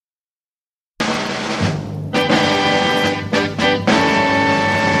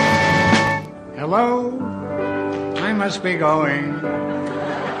Hello? I must be going.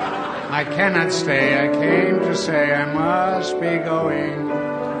 I cannot stay. I came to say I must be going.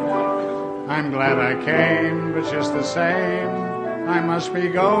 I'm glad I came, but just the same, I must be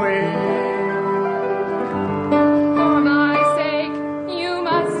going. For my sake, you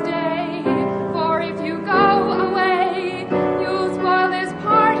must stay. For if you go away, you'll spoil this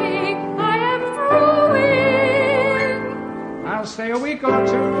party I am throwing. I'll stay a week or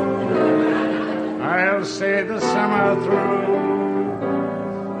two. I'll stay the summer through.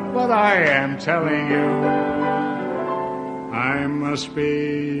 But I am telling you, I must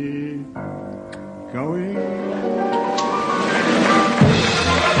be going.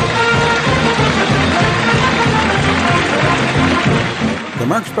 The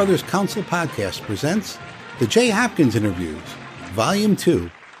Marx Brothers Council Podcast presents the J. Hopkins Interviews, Volume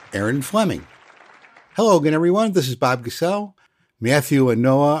 2, Erin Fleming. Hello again, everyone. This is Bob Gassell. Matthew and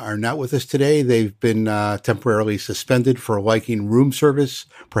Noah are not with us today. They've been temporarily suspended for liking room service,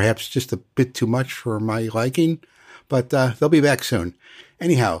 perhaps just a bit too much for my liking, but they'll be back soon.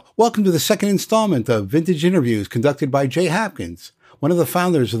 Anyhow, welcome to the second installment of Vintage Interviews conducted by J. Hopkins, one of the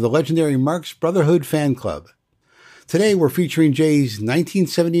founders of the legendary Marx Brotherhood fan club. Today, we're featuring Jay's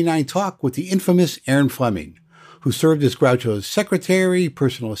 1979 talk with the infamous Erin Fleming, who served as Groucho's secretary,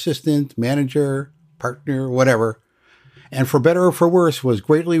 personal assistant, manager, partner, whatever, and for better or for worse, was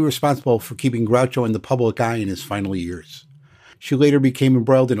greatly responsible for keeping Groucho in the public eye in his final years. She later became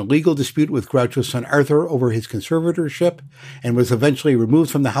embroiled in a legal dispute with Groucho's son Arthur over his conservatorship and was eventually removed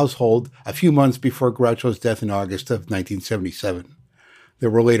from the household a few months before Groucho's death in August of 1977. There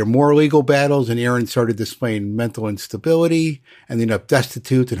were later more legal battles, and Erin started displaying mental instability, ending up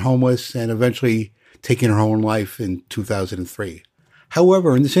destitute and homeless, and eventually taking her own life in 2003.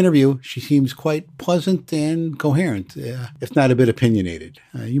 However, in this interview, she seems quite pleasant and coherent, if not a bit opinionated.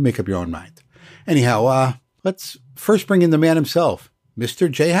 You make up your own mind. Anyhow, let's first bring in the man himself,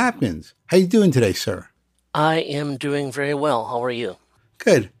 Mr. J. Hopkins. How you doing today, sir? I am doing very well. How are you?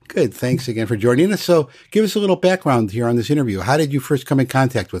 Good. Thanks again for joining us. So give us a little background here on this interview. How did you first come in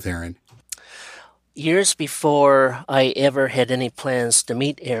contact with Erin? Years before I ever had any plans to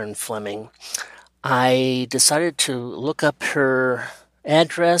meet Erin Fleming, I decided to look up her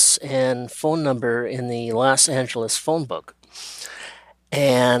address and phone number in the Los Angeles phone book.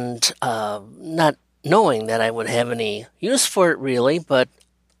 And not knowing that I would have any use for it really, but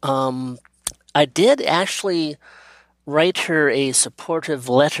I did actually write her a supportive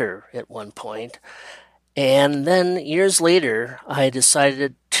letter at one point. And then years later, I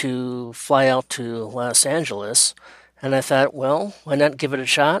decided to fly out to Los Angeles. And I thought, well, why not give it a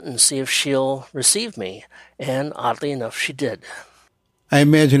shot and see if she'll receive me? And oddly enough, she did. I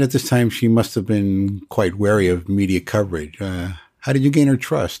imagine at this time she must have been quite wary of media coverage. How did you gain her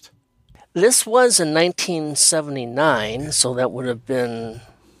trust? This was in 1979, so that would have been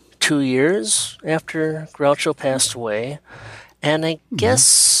 2 years after Groucho passed away. And I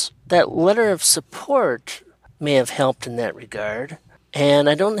guess that letter of support may have helped in that regard. And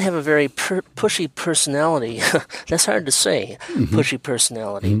I don't have a very pushy personality. That's hard to say, pushy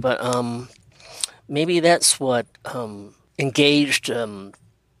personality. But maybe that's what engaged a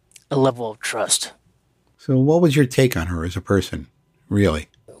level of trust. So what was your take on her as a person, really?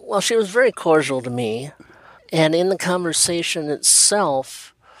 Well, she was very cordial to me. And in the conversation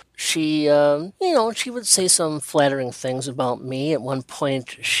itself, she, she would say some flattering things about me. At one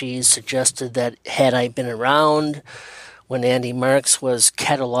point, she suggested that had I been around when Andy Marx was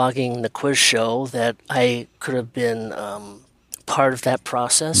cataloging the quiz show, that I could have been part of that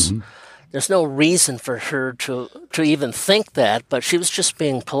process. There's no reason for her to even think that, but she was just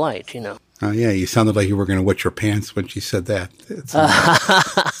being polite, Oh, yeah, you sounded like you were going to wet your pants when she said that.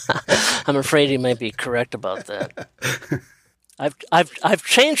 I'm afraid you might be correct about that. I've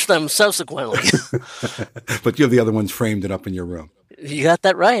changed them subsequently. But you have the other ones framed and up in your room. You got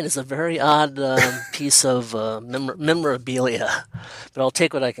that right. It's a very odd piece of memorabilia, but I'll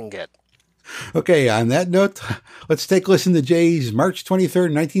take what I can get. Okay, on that note, let's take a listen to Jay's March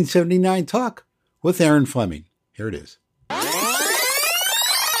 23rd, 1979 talk with Erin Fleming. Here it is.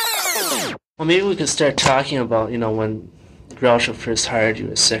 Well, maybe we could start talking about, when Groucho first hired you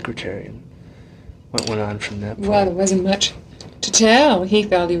as secretary and what went on from that point. Well, there wasn't much to tell. He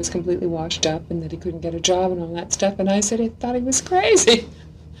felt he was completely washed up and that he couldn't get a job and all that stuff, and I said I thought he was crazy.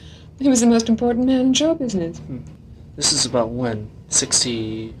 He was the most important man in show business. This is about when?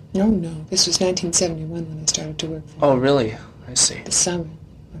 60... No, this was 1971 when I started to work for him. Oh, really? I see. The summer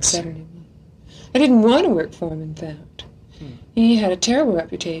of 71. I didn't want to work for him, in fact. He had a terrible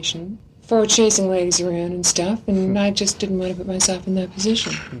reputation for chasing ladies around and stuff, and I just didn't want to put myself in that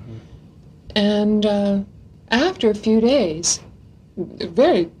position. And after a few days,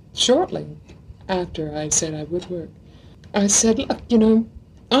 very shortly after I said I would work, I said, look,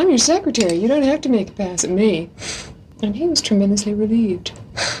 I'm your secretary. You don't have to make a pass at me. And he was tremendously relieved.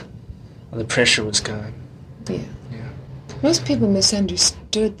 Well, the pressure was gone. Yeah. Yeah. Most people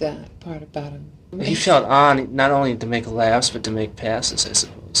misunderstood that part about him. He felt on not only to make laughs, but to make passes, I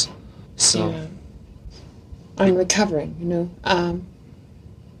suppose. So. Yeah. I'm recovering,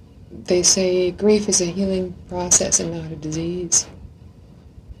 They say grief is a healing process and not a disease.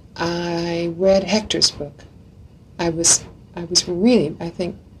 I read Hector's book. I was really, I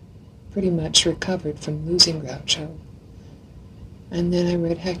think, pretty much recovered from losing Groucho. And then I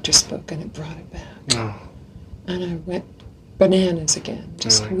read Hector's book, and it brought it back. Oh. And I went bananas again,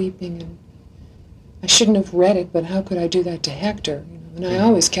 just Really? weeping. And I shouldn't have read it, but how could I do that to Hector? And I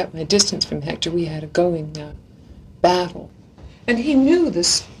always kept my distance from Hector. We had a going battle. And he knew the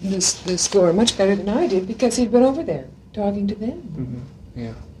score much better than I did because he'd been over there talking to them. Mm-hmm.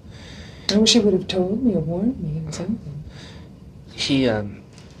 Yeah. I wish he would have told me or warned me or something. He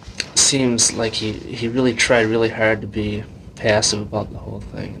seems like he really tried really hard to be passive about the whole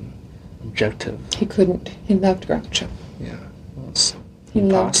thing and objective. He couldn't. He loved Groucho. Yeah. Well, it's He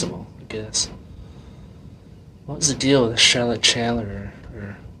loved impossible, I guess. What was the deal with Charlotte Chandler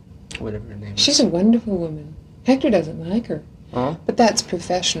or whatever her name is? She's a wonderful woman. Hector doesn't like her. Oh? But that's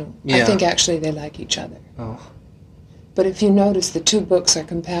professional. Yeah. I think actually they like each other. Oh. But if you notice, the two books are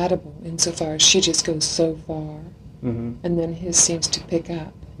compatible insofar as she just goes so far, Mm-hmm. and then his seems to pick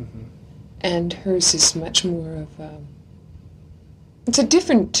up. Mm-hmm. And hers is much more of it's a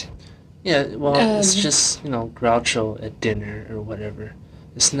different... Yeah, well, it's just, Groucho at dinner or whatever.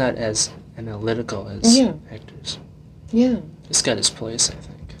 It's not as analytical as Yeah. Hector's. Yeah. It's got its place, I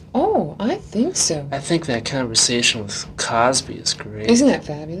think. Oh, I think so. I think that conversation with Cosby is great. Isn't that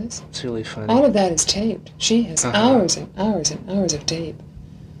fabulous? It's really funny. All of that is taped. She has Uh-huh. hours and hours and hours of tape.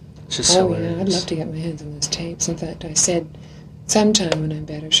 It's just Oh, hilarious. yeah, I'd love to get my hands on those tapes. In fact, I said, sometime when I'm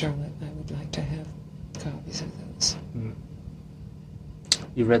better, Charlotte, I would like to have copies of those.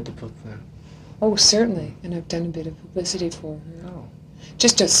 You read the book then? Oh, certainly. And I've done a bit of publicity for her. Oh.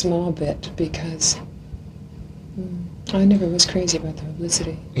 Just a small bit, because I never was crazy about the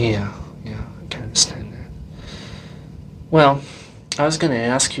publicity. Yeah, I can understand that. Well, I was going to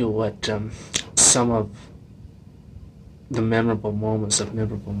ask you what some of the memorable moments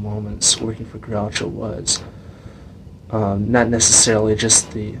working for Groucho was. Not necessarily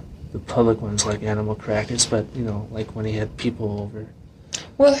just the public ones like Animal Crackers, but, like when he had people over.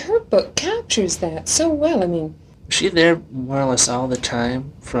 Well, her book captures that so well. I mean... Was she there more or less all the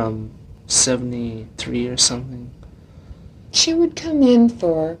time from 73 or something? She would come in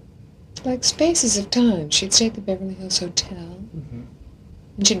for, spaces of time. She'd stay at the Beverly Hills Hotel, Mm-hmm.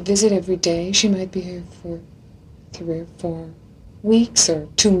 and she'd visit every day. She might be here for 3 or 4 weeks or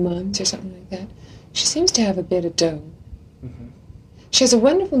 2 months or something like that. She seems to have a bit of dough. Mm-hmm. She has a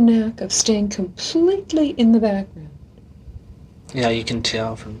wonderful knack of staying completely in the background. Yeah, you can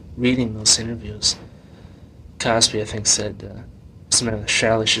tell from reading those interviews. Cosby, I think, said, what's the matter with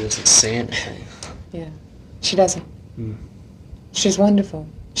Charlotte? She doesn't say anything. Yeah, she doesn't. Mm. She's wonderful.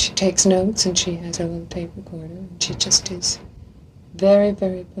 She takes notes, and she has her little tape recorder, and she just is very,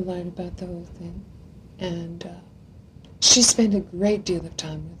 very polite about the whole thing. And she spent a great deal of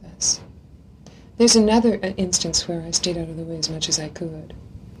time with us. There's another instance where I stayed out of the way as much as I could.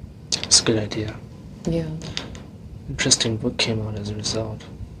 It's a good idea. Yeah. Interesting book came out as a result.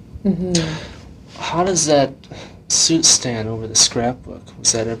 Mm-hmm. How does that suit stand over the scrapbook?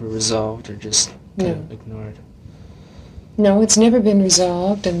 Was that ever resolved or just kind of ignored? No, it's never been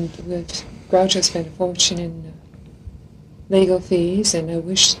resolved, and Groucho spent a fortune in legal fees, and I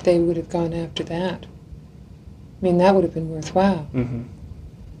wish they would have gone after that. I mean, that would have been worthwhile. Mm-hmm.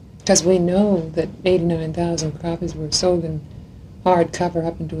 Because we know that 89,000 copies were sold in hardcover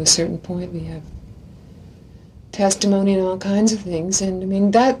up until a certain point. We have testimony and all kinds of things, and I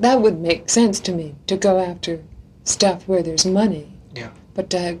mean, that would make sense to me, to go after stuff where there's money. Yeah. But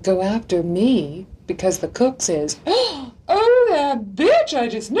to go after me because the cook says, oh, that bitch, I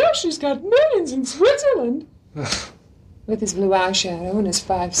just know she's got millions in Switzerland. With his blue eyeshadow and his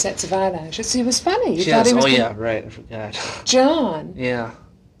 5 sets of eyelashes. He was funny. He thought he was right, I forgot. John. Yeah.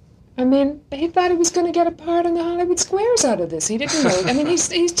 I mean, he thought he was going to get a part on the Hollywood Squares out of this. He didn't know. I mean, he's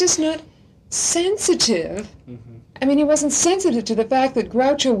just not sensitive. Mm-hmm. I mean, he wasn't sensitive to the fact that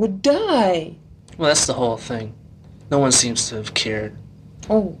Groucho would die. Well, that's the whole thing. No one seems to have cared.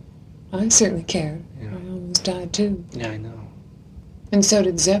 Oh, I certainly cared. Yeah. I almost died, too. Yeah, I know. And so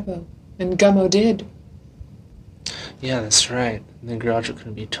did Zeppo. And Gummo did. Yeah, that's right. And then Groucho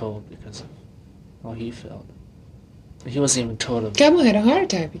couldn't be told because of how he felt. He wasn't even told of... Gabble had a heart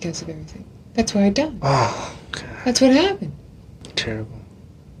attack because of everything. That's why I died. Oh, God. That's what happened. Terrible.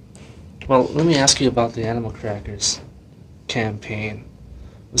 Well, let me ask you about the Animal Crackers campaign.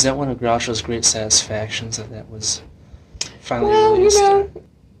 Was that one of Groucho's great satisfactions that was finally released?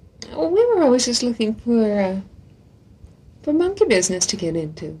 We were always just looking for monkey business to get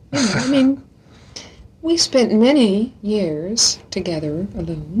into. I mean, we spent many years together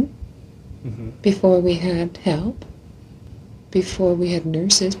alone before we had help, before we had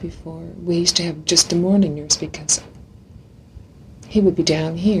nurses, before we used to have just a morning nurse because he would be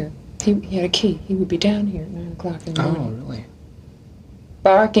down here. He had a key. He would be down here at 9 o'clock in the morning. Oh, really?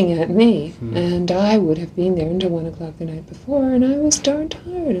 Barking at me, and I would have been there until 1 o'clock the night before, and I was darn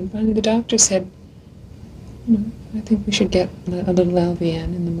tired. And finally the doctor said, I think we should get a little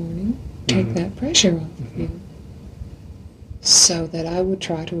LVN in the morning, take that pressure off of you, so that I would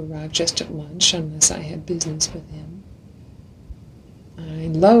try to arrive just at lunch unless I had business with him. I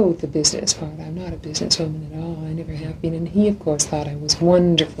loathe the business part. I'm not a businesswoman at all. I never have been. And he, of course, thought I was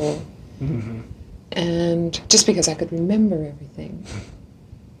wonderful. And just because I could remember everything.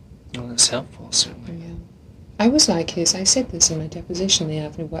 Well, that's helpful, certainly. Yeah. I was like his. I said this in my deposition. They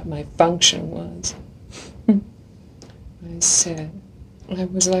asked me what my function was. I said I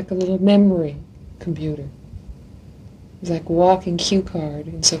was like a little memory computer. It was like a walking cue card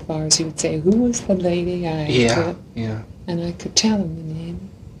insofar as he would say, who was the lady I Yeah. And I could tell him the name.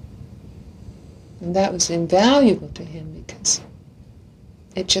 And that was invaluable to him because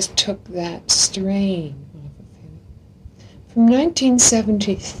it just took that strain off of him. From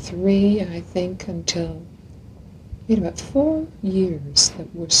 1973, I think, until we had about 4 years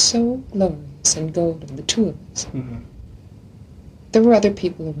that were so glorious and golden, the two of us. There were other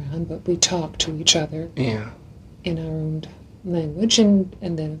people around, but we talked to each other in our own language, and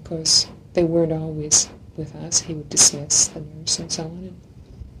then, of course, they weren't always with us. He would dismiss the nurse and so on.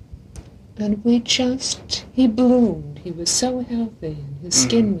 And he bloomed. He was so healthy, and his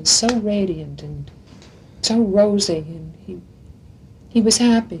skin was so radiant and so rosy, and he was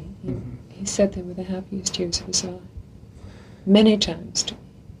happy. He said they were the happiest years of his life, many times to me.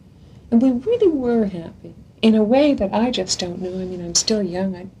 And we really were happy, in a way that I just don't know. I mean, I'm still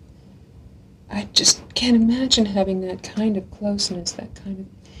young. I just can't imagine having that kind of closeness, that kind of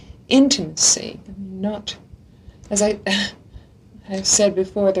intimacy. I mean, not, as I've said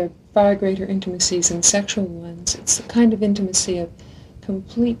before, there are far greater intimacies than sexual ones. It's the kind of intimacy of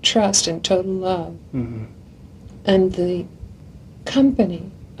complete trust and total love. And the company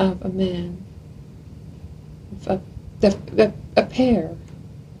of a man, of a pair,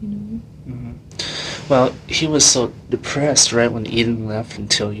 Well, he was so depressed, right, when Eden left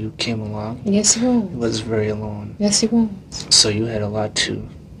until you came along. Yes, he was. He was very alone. Yes, he was. So you had a lot to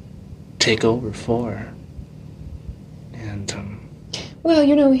take over for. And, well,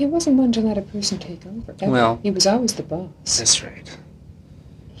 he wasn't one to let a person take over. Well, he was always the boss. That's right.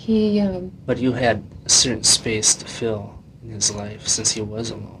 But you had a certain space to fill in his life since he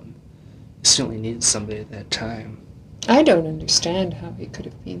was alone. He certainly needed somebody at that time. I don't understand how he could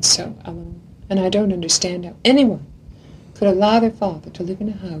have been so alone. And I don't understand how anyone could allow their father to live in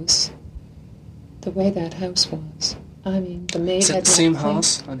a house the way that house was. I mean, the maid had... Is that the same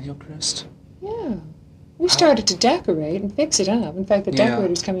house on Hillcrest? Yeah. We started to decorate and fix it up. In fact, the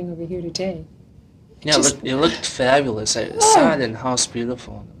decorator's coming over here today. Yeah, it looked fabulous. I saw it in House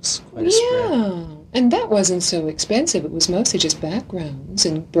Beautiful, and it was quite a spread. Yeah, and that wasn't so expensive. It was mostly just backgrounds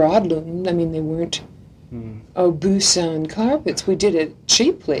and broadloom. I mean, they weren't Busan carpets. We did it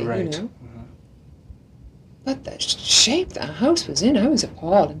cheaply, Right. But the shape the house was in, I was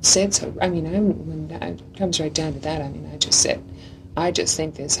appalled and said so. I mean, when it comes right down to that, I mean, I just said, I just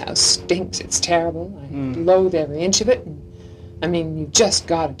think this house stinks. It's terrible. I loathe every inch of it. And, I mean, you've just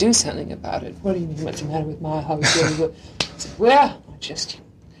got to do something about it. What do you mean, what's the matter with my house? I said, well,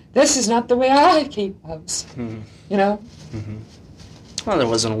 this is not the way I keep house, Well, there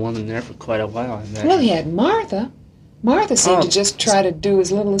wasn't a woman there for quite a while, I imagine. Well, he had Martha. Martha seemed to just try to do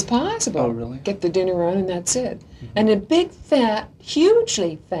as little as possible. Oh, really? Get the dinner on, and that's it. And a big, fat,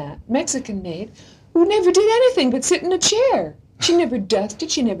 hugely fat Mexican maid who never did anything but sit in a chair. She never dusted.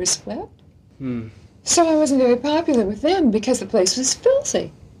 She never swept. So I wasn't very popular with them because the place was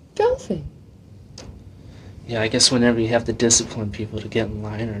filthy. Filthy. Yeah, I guess whenever you have to discipline people to get in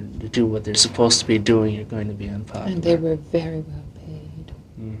line or to do what they're supposed to be doing, you're going to be unpopular. And they were very well paid.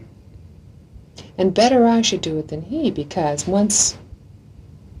 And better I should do it than he, because once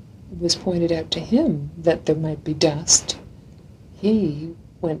it was pointed out to him that there might be dust, he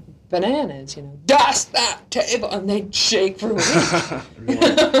went bananas, dust that table, and they'd shake for a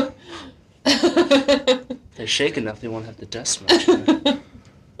week. If they're shake enough, they won't have to dust much.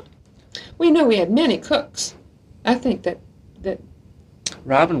 We know we had many cooks. I think that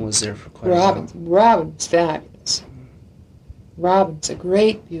Robin was there for quite a while. Robin's fabulous. Robin's a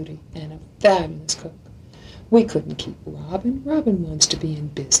great beauty and a fabulous cook. We couldn't keep Robin. Robin wants to be in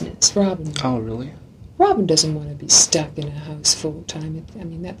business. Oh, really? Robin doesn't want to be stuck in a house full time. I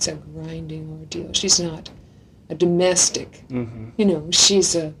mean, that's a grinding ordeal. She's not a domestic. Mm-hmm. You know,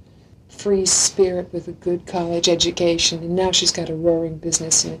 she's a free spirit with a good college education, and now she's got a roaring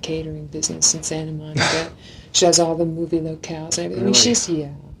business and a catering business in Santa Monica. She has all the movie locales and everything. Really? I mean, she's, yeah.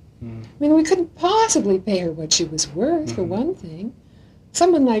 Mm. I mean, we couldn't possibly pay her what she was worth, for one thing.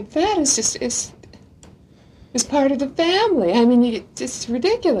 Someone like that is just, is part of the family. I mean, it's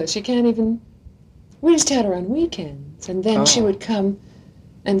ridiculous. You can't even, we just had her on weekends, and then she would come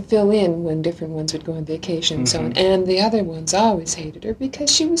and fill in when different ones would go on vacation and so on. And the other ones always hated her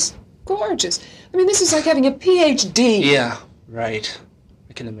because she was gorgeous. I mean, this is like having a PhD. Yeah, right.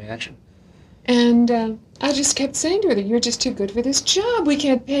 I can imagine. And I just kept saying to her that you're just too good for this job. We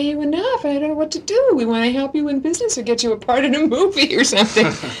can't pay you enough. I don't know what to do. We want to help you in business or get you a part in a movie or something.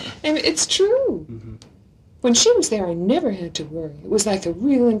 I mean, it's true. Mm-hmm. When she was there, I never had to worry. It was like a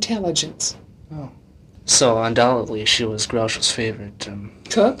real intelligence. Oh. So, undoubtedly, she was Groucho's favorite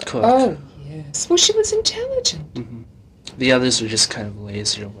cook. Oh, yes. Well, she was intelligent. Mm-hmm. The others were just kind of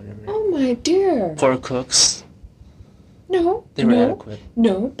lazy or whatever. Oh, my dear. Poor cooks. No. They were adequate.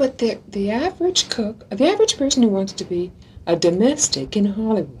 No, but the average cook, the average person who wants to be a domestic in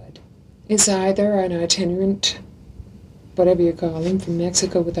Hollywood is either an itinerant, whatever you call him, from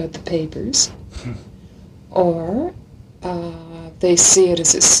Mexico without the papers, or they see it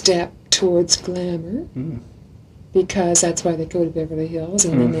as a step towards glamour, because that's why they go to Beverly Hills,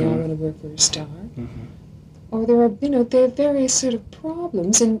 and then they all want to work for a star. Or there are, there are various sort of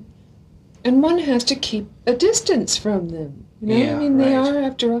problems, and one has to keep a distance from them. Yeah, I mean, they right. are,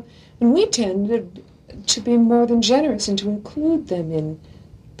 after all, and we tend to be more than generous and to include them in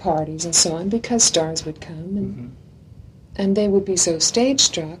parties and so on, because stars would come, and they would be so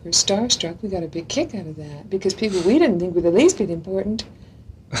stage-struck or star-struck. We got a big kick out of that, because people we didn't think were the least bit important,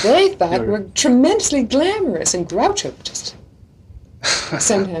 they thought were tremendously glamorous, and Groucho just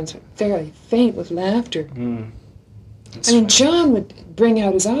sometimes fairly faint with laughter. I mean, John would bring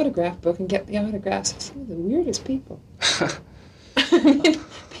out his autograph book and get the autographs of some of the weirdest people.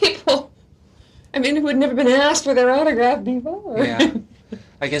 I mean, who had never been asked for their autograph before. Yeah.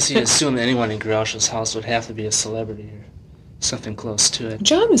 I guess you'd assume that anyone in Groucho's house would have to be a celebrity or something close to it.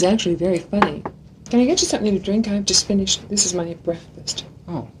 John was actually very funny. Can I get you something to drink? I've just finished. This is my breakfast.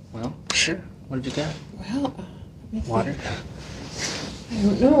 Oh, well, sure. What have you got? Well, let me water? think. I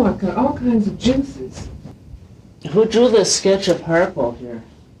don't know. I've got all kinds of juices. Who drew this sketch of Harpo here?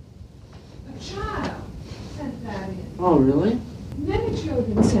 A child sent that in. Oh, really? Many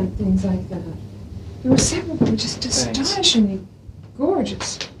children sent things like that. There were several that were just astonishingly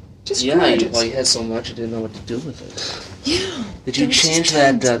gorgeous. Just gorgeous. Well, you had so much you didn't know what to do with it. Yeah. Did you change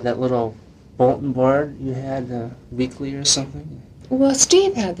that little bulletin board you had weekly or something? Well,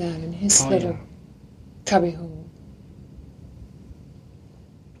 Steve had that in his little cubbyhole.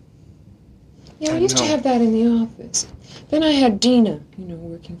 Yeah, I used to have that in the office. Then I had Dina,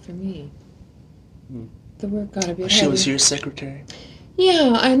 working for me. The work got a bit heavy. She was your secretary?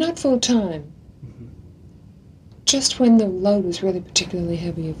 Yeah, not full-time. Just when the load was really particularly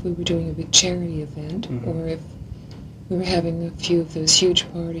heavy, if we were doing a big charity event, or if we were having a few of those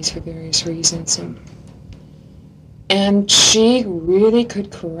huge parties for various reasons. And she really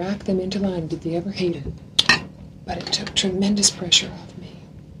could crack them into line. Did they ever hate it? But it took tremendous pressure off me.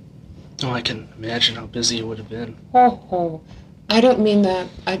 Oh, I can imagine how busy you would have been. Oh. I don't mean that.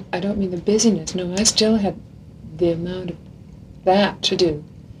 I don't mean the busyness. No, I still had the amount of that to do.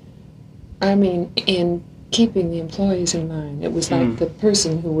 I mean, in keeping the employees in line. It was like the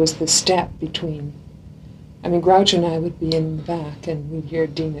person who was the step between. I mean, Groucho and I would be in the back, and we'd hear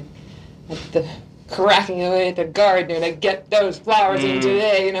Dina at the cracking away at the gardener to get those flowers in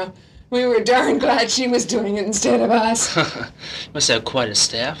today, We were darn glad she was doing it instead of us. Must have quite a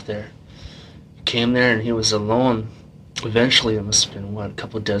staff there. You came there and he was alone. Eventually it must have been, a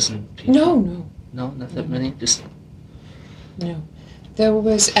couple dozen people? No. No, not that many? Just... No. There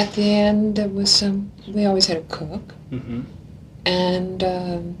was, at the end, we always had a cook, and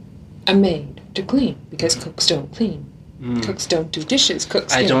a maid to clean, because cooks don't clean. Cooks don't do dishes.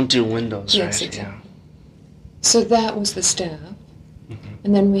 Cooks. I don't do windows, yes, right? Exactly. Yeah. So that was the staff.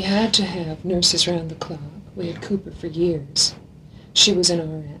 And then we had to have nurses round the clock. We had Cooper for years. She was an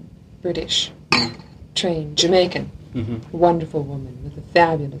RN, British, trained, Jamaican. A wonderful woman with a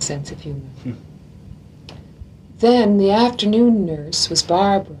fabulous sense of humor. Then the afternoon nurse was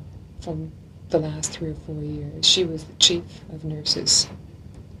Barbara from the last 3 or 4 years. She was the chief of nurses.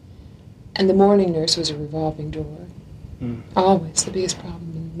 And the morning nurse was a revolving door. Always the biggest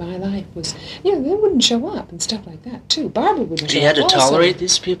problem in my life was, they wouldn't show up and stuff like that, too. Barbara wouldn't show up. You had to also. tolerate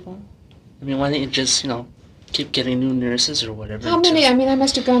these people? I mean, why didn't you just, keep getting new nurses or whatever? How many? I mean, I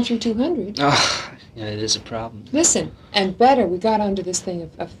must have gone through 200. Oh, yeah, it is a problem. Listen, and better, we got onto this thing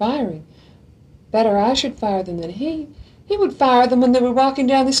of firing. Better I should fire them than he. He would fire them when they were walking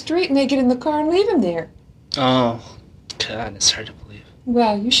down the street and they'd get in the car and leave him there. Oh, God, it's hard to believe.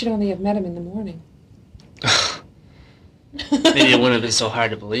 Well, you should only have met him in the morning. Maybe it wouldn't have been so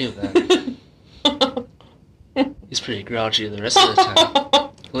hard to believe then. He's pretty grouchy the rest of the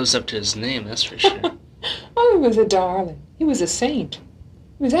time. Lives up to his name, that's for sure. Oh, he was a darling. He was a saint.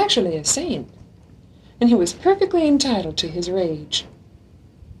 He was actually a saint. And he was perfectly entitled to his rage.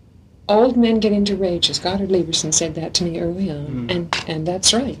 Old men get into rages. Goddard Lieberson said that to me early on. And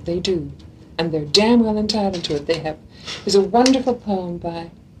that's right, they do. And they're damn well entitled to it. There's a wonderful poem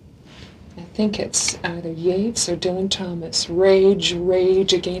by, I think it's either Yeats or Dylan Thomas. Rage,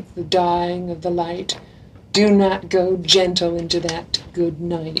 rage against the dying of the light. Do not go gentle into that good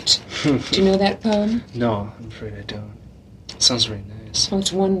night. Do you know that poem? No, I'm afraid I don't. It sounds very nice. Oh,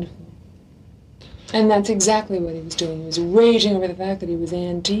 it's wonderful. And that's exactly what he was doing. He was raging over the fact that he was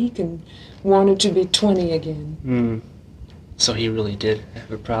antique and wanted to be 20 again. So he really did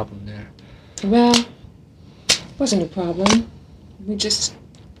have a problem there. Well, it wasn't a problem. We just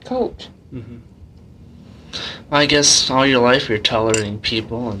coped. I guess all your life you're tolerating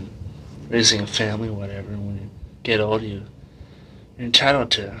people and raising a family, whatever. And when you get old, you're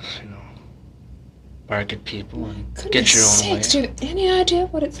entitled to, bark at people and get your own way. Do you have any idea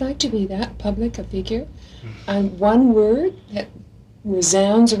what it's like to be that public a figure? And one word that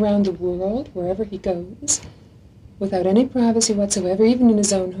resounds around the world, wherever he goes, without any privacy whatsoever, even in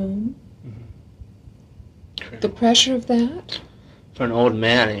his own home. The pressure of that. For an old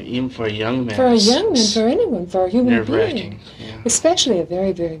man, even for a young man. For a young man, for anyone, for a human nerve-wracking, being. yeah. Especially a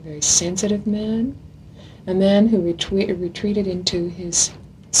very, very, very sensitive man. A man who retreated into his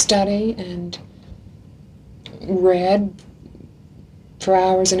study and read for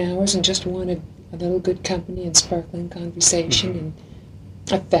hours and hours and just wanted a little good company and sparkling conversation and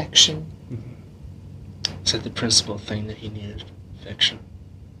affection. Is that the principal thing that he needed? Affection?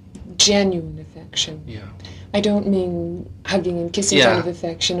 Genuine affection. Yeah. I don't mean hugging and kissing kind of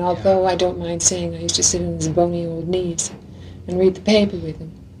affection, although I don't mind saying I used to sit on his bony old knees and read the paper with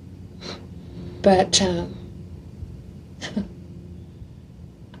him. But,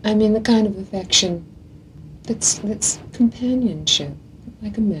 I mean the kind of affection that's companionship,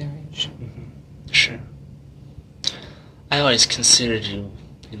 like a marriage. Sure. I always considered you,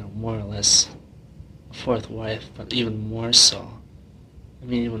 more or less a fourth wife, but even more so. I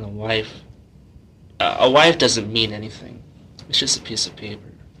mean, even a wife doesn't mean anything. It's just a piece of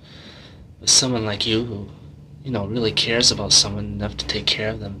paper. But someone like you who, really cares about someone enough to take care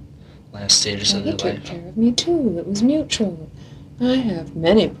of them last stages of their life. He took care of me too. It was mutual. I have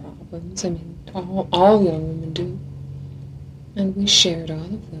many problems. I mean, all young women do. And we shared all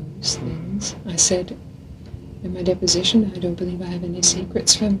of those things. I said in my deposition, I don't believe I have any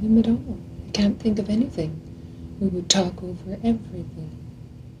secrets from him at all. I can't think of anything. We would talk over everything.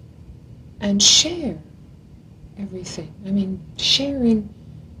 And share everything. I mean, sharing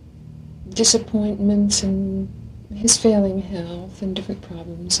disappointments and his failing health and different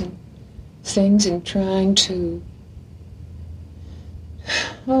problems and things and trying to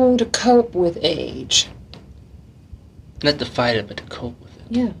cope with age. Not to fight it, but to cope with it.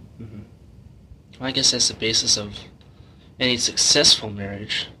 Yeah. Well, I guess that's the basis of any successful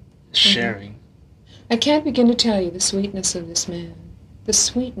marriage, is sharing. I can't begin to tell you the sweetness of this man. The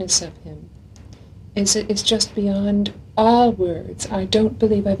sweetness of him is just beyond all words. I don't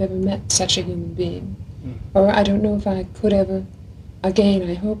believe I've ever met such a human being. Or I don't know if I could ever again.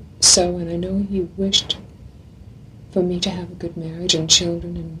 I hope so, and I know he wished for me to have a good marriage and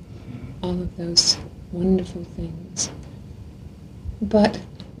children and all of those wonderful things. But,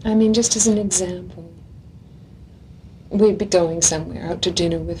 I mean, just as an example, we'd be going somewhere, out to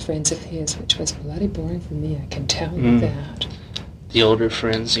dinner with friends of his, which was bloody boring for me, I can tell you that. The older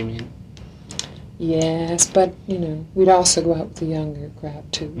friends, you mean? Yes, but, we'd also go out with the younger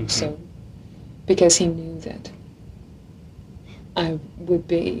crowd, too, so, because he knew that I would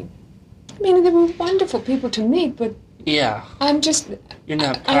be, they were wonderful people to meet, but yeah, I'm just... You're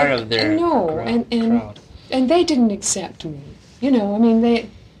not part of their crowd. And they didn't accept me, they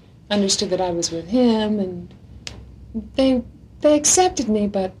understood that I was with him, and they accepted me,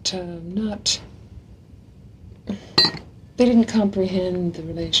 but not. They didn't comprehend the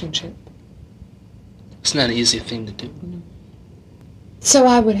relationship. It's not an easy thing to do. No. So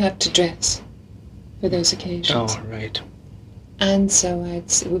I would have to dress for those occasions. Oh, right. And so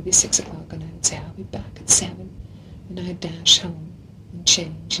it would be 6 o'clock, and I would say, I'll be back at 7. And I'd dash home and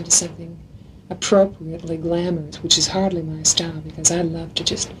change into something appropriately glamorous, which is hardly my style, because I love to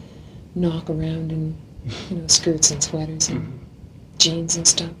just knock around in, skirts and sweaters and jeans and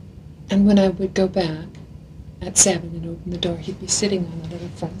stuff. And when I would go back at 7 and open the door, he'd be sitting on a little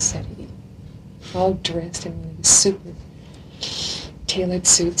front settee, all dressed in one of his super tailored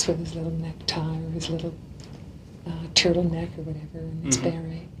suits with his little necktie or his little turtleneck or whatever, and his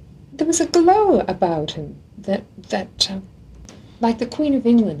beret. There was a glow about him that like the Queen of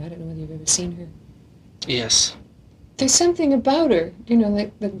England. I don't know whether you've ever seen her. Yes. There's something about her,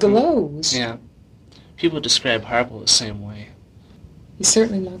 like the glows. Yeah. People describe Harpo the same way. He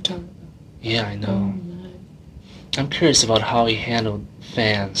certainly loved Harpo. Yeah, I know. Oh, my. I'm curious about how he handled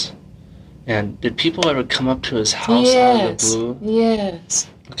fans. And did people ever come up to his house out of the blue? Yes.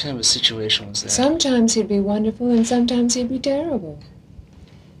 What kind of a situation was that? Sometimes he'd be wonderful and sometimes he'd be terrible.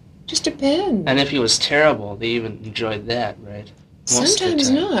 Just depends. And if he was terrible, they even enjoyed that, right? Sometimes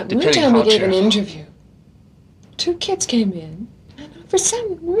not. One time he gave an interview. 2 kids came in, and for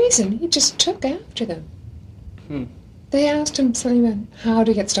some reason he just took after them. They asked him something about how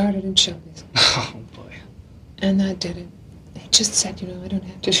to get started in showbiz. Oh, boy. And that did it. He just said, I don't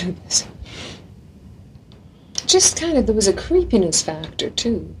have to do this. Just there was a creepiness factor,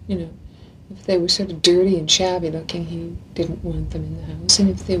 too, If they were sort of dirty and shabby looking, he didn't want them in the house. And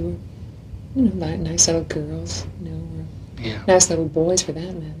if they were, like nice little girls, or nice little boys for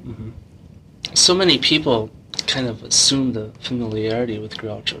that matter. So many people kind of assumed the familiarity with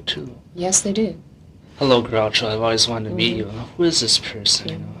Groucho, too. Yes, they did. Hello, Groucho. I've always wanted to meet you. Who is this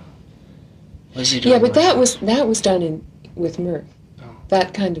person, What is he doing? Yeah, but that was done with mirth.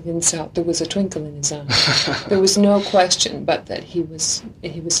 That kind of insult. There was a twinkle in his eye. There was no question but that he was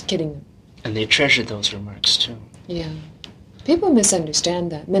kidding them. And they treasured those remarks, too. Yeah. People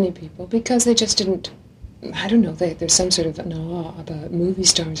misunderstand that, many people, because they just didn't, I don't know, there's some sort of an awe about movie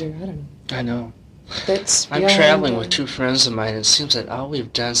stars, or I don't know. I know. I'm traveling with 2 friends of mine, and it seems that all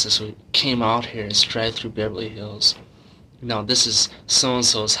we've done since we came out here is drive through Beverly Hills. This is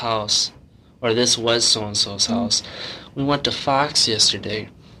so-and-so's house, or this was so-and-so's house. We went to Fox yesterday,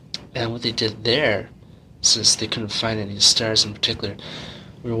 and what they did there, since they couldn't find any stars in particular,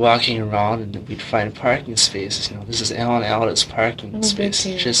 we were walking around and we'd find parking spaces. This is Alan Alda's parking space.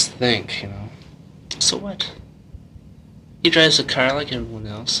 Just think, So what? He drives a car like everyone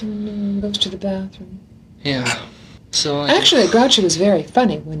else. Goes to the bathroom. Yeah. So actually, Groucho was very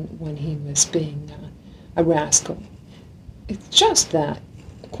funny when he was being a rascal. It's just that,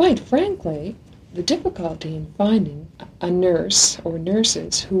 quite frankly, the difficulty in finding a nurse or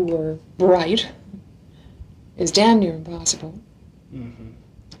nurses who were bright is damn near impossible.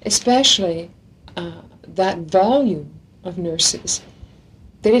 Especially that volume of nurses.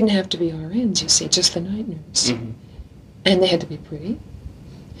 They didn't have to be RNs, you see, just the night nurse. And they had to be pretty,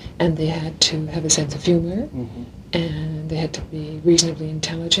 and they had to have a sense of humor, and they had to be reasonably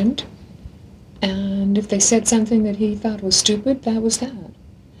intelligent. And if they said something that he thought was stupid, that was that.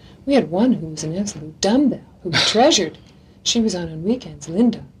 We had one who was an absolute dumbbell, who he treasured. She was on weekends,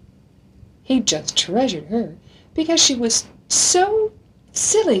 Linda. He just treasured her because she was so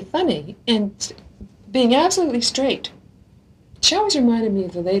silly, funny, and being absolutely straight. She always reminded me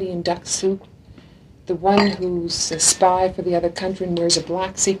of the lady in duck soup, the one who's a spy for the other country and wears a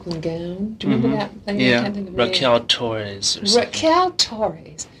black sequin gown. Do you remember that? Yeah, Raquel Torres or something. Raquel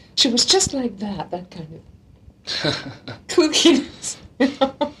Torres. She was just like that kind of kookiness.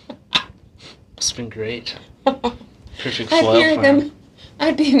 It's been great. Perfect foil I'd hear for them. him.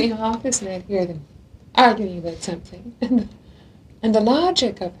 I'd be in the office and I'd hear them arguing about something. And the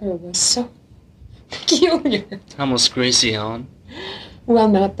logic of her was so peculiar. Almost Gracie Allen. Well,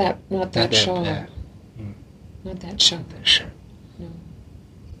 not that sharp. Not that sharp. That sharp. No.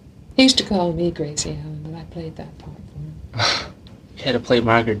 He used to call me Gracie Allen, but I played that part for him. He had to play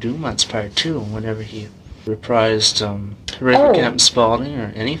Margaret Dumont's part, too, whenever he reprised Captain Spaulding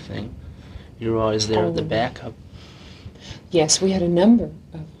or anything. You were always there with the backup. Yes, we had a number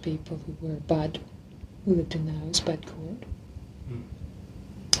of people who were Bud, who lived in the house. Bud Court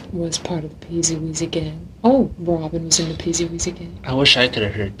was part of the Peasy Weezy gang. Oh, Robin was in the Peasy Weezy gang. I wish I could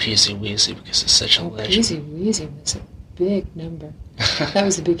have heard Peasy Weezy because it's such a legend. Peasy Weezy was a big number. That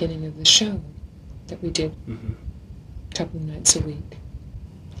was the beginning of the show that we did a couple of nights a week.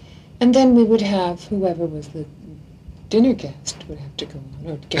 And then we would have whoever was the dinner guest would have to go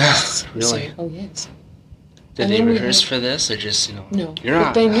on, or guests. Really? Say, oh, yes. Did And they then we rehearse had- for this, or just, No, you're but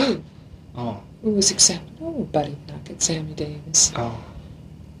on? they knew. Oh, It was accepted. Oh, Buddy Hackett, Sammy Davis, oh.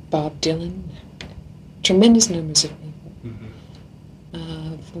 Bob Dylan, tremendous numbers of people.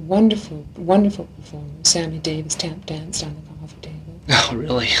 Wonderful, wonderful performers. Sammy Davis tap danced on the coffee table. Oh,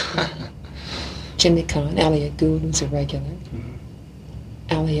 really? Jimmy Kahn, Elliot Gould was a regular. Mhm.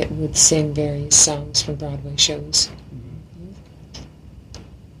 Elliot would sing various songs from Broadway shows.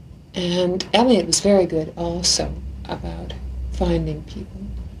 And Elliot was very good also about finding people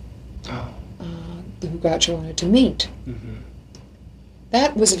Oh. who Groucho wanted to meet. Mm-hmm.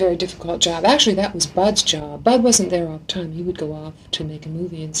 That was a very difficult job. Actually, that was Bud's job. Bud wasn't there all the time. He would go off to make a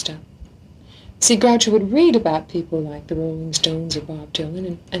movie and stuff. See, Groucho would read about people like the Rolling Stones or Bob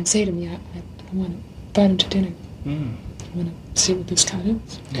Dylan and say to me, I want to invite him to dinner. Mm. I want to see what this guy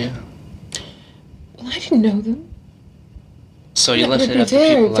is. Yeah. Well, I didn't know them. So you It left would it be up to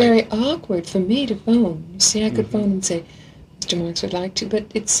very, people very like... awkward for me to phone. You see, I could Mhm. phone and say, Mr. Marx would like to, but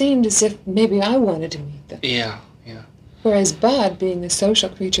it seemed as if maybe I wanted to meet them. Yeah, yeah. Whereas Bud, being the social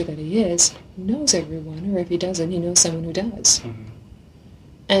creature that he is, knows everyone, or if he doesn't, he knows someone who does. Mm-hmm.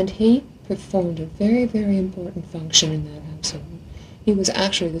 And he performed a very, very important function in that household. He was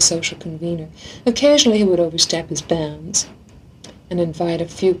actually the social convener. Occasionally he would overstep his bounds and invite a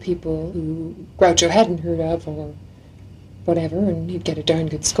few people who Groucho hadn't heard of or whatever, and he'd get a darn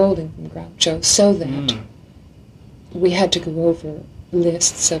good scolding from Groucho, so that we had to go over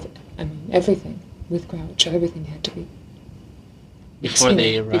lists of, everything with Groucho. Everything had to be Before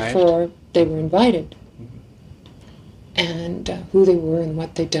they arrived? before they were invited, Mhm. and who they were and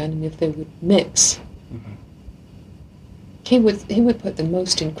what they'd done and if they would mix. Mhm. He would put the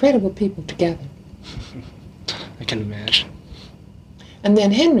most incredible people together. I can imagine. And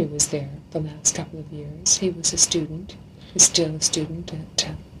then Henry was there the last couple of years. He was a student, is still a student at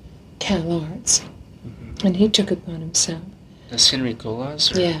Cal Arts, Mhm. and he took upon himself, That's Henry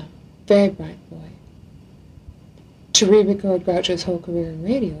Golas? Or? yeah, very bright boy, to re-record Groucho's whole career in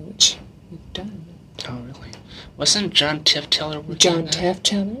radio, which we've done. Oh, really? Wasn't John Tifteller working John on that?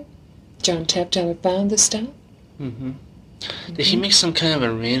 Tefteller found the stuff. Mm-hmm. Did he make some kind of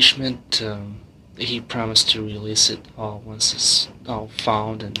arrangement that he promised to release it all once it's all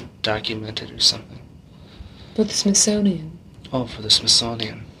found and documented or something? For the Smithsonian. Oh, for the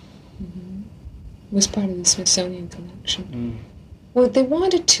Smithsonian. Was part of the Smithsonian collection. Mm. Well, they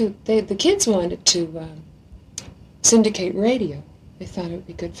wanted to, the kids wanted to syndicate radio. They thought it would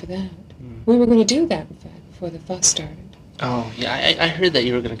be good for that. Mm. We were going to do that, in fact, before the fuss started. Oh, yeah, I heard that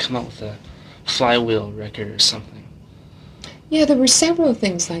you were going to come out with a flywheel record or something. Yeah, there were several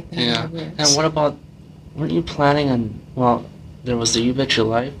things like that Yeah. in the works. And what about, weren't you planning on, well, there was the You Bet Your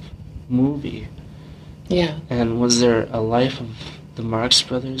Life movie. Yeah. And was there a Life of the Marx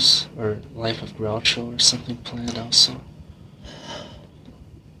Brothers or Life of Groucho or something planned also?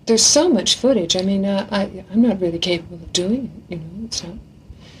 There's so much footage. I mean, I'm not really capable of doing it, it's not.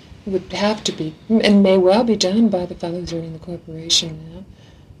 It would have to be, and may well be done by the fellow who's running the corporation now,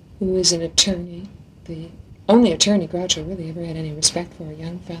 who is an attorney, the only attorney Groucho really ever had any respect for, a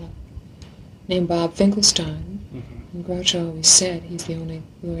young fellow named Bob Finkelstein. Mm-hmm. And Groucho always said he's the only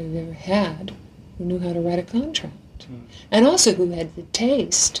lawyer we ever had who knew how to write a contract. Mm. And also who had the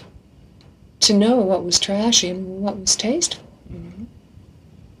taste to know what was trashy and what was tasteful.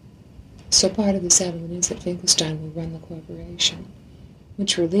 So part of the settlement is that Finkelstein will run the corporation,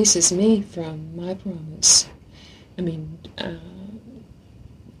 which releases me from my promise. I mean,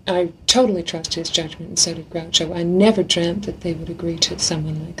 I totally trust his judgment, and so did Groucho. I never dreamt that they would agree to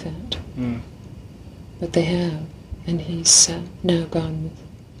someone like that. Mm. But they have, and he's now gone with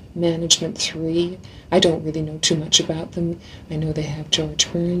Management 3. I don't really know too much about them. I know they have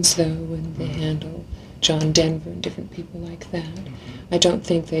George Burns, though, and they handle John Denver and different people like that. I don't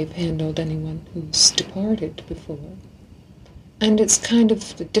think they've handled anyone who's departed before. And it's kind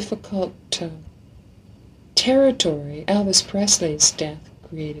of the difficult territory. Elvis Presley's death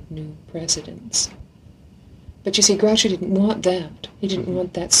created new precedents. But you see, Groucho didn't want that. He didn't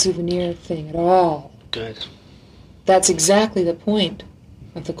want that souvenir thing at all. Good. That's exactly the point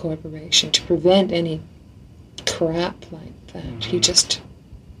of the corporation, to prevent any crap like that.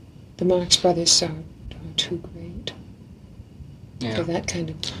 The Marx Brothers are too great for that kind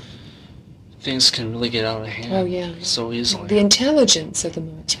of... Things can really get out of hand. Oh, yeah. So easily. The intelligence of the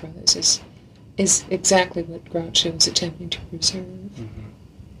Marx Brothers is exactly what Groucho is attempting to preserve.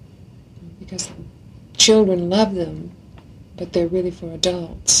 Because children love them, but they're really for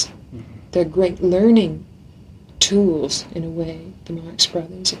adults. They're great learning tools, in a way, the Marx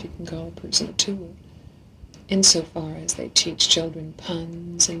Brothers, if you can call a person a tool. insofar as they teach children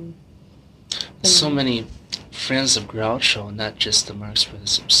puns and So many friends of Groucho, not just the Marx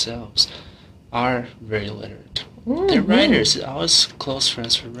Brothers themselves, are very literate. They're writers. Always close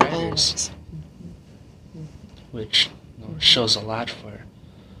friends with writers, which shows a lot for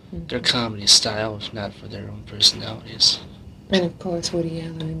their comedy style, if not for their own personalities. And of course, Woody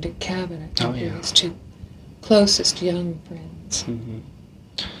Allen and Dick Cavett, I think, were his two closest young friends.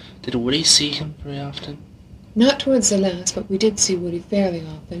 Did Woody see him very often? Not towards the last, but we did see Woody fairly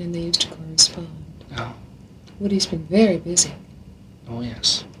often, and they used to correspond. Oh. Woody's been very busy. Oh,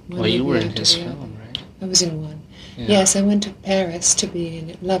 yes. One Well, you were movie in after his the film, other. right? I was in one. Yeah. Yes, I went to Paris to be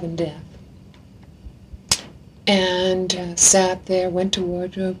in Love and Death. And sat there, went to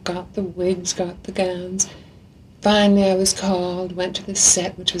wardrobe, got the wigs, got the gowns. Finally, I was called, went to the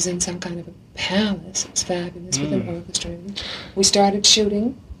set, which was in some kind of a palace. It was fabulous, with an orchestra. We started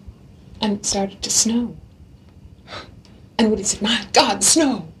shooting, and it started to snow. And Woody said, "My God, the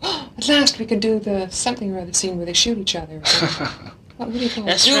snow! At last we can do the something or other scene where they shoot each other." What do you call it?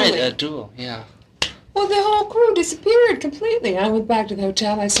 That's right, a duel, yeah. Well, the whole crew disappeared completely. I went back to the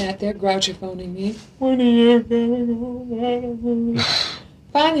hotel. I sat there, Groucho phoning me. "When are you going home?"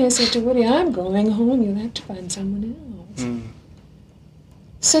 Finally, I said to Woody, "I'm going home. You'll have to find someone else."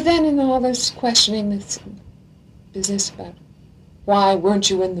 So then in all this questioning, this business about why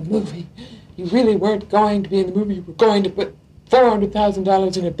weren't you in the movie? You really weren't going to be in the movie. You were going to put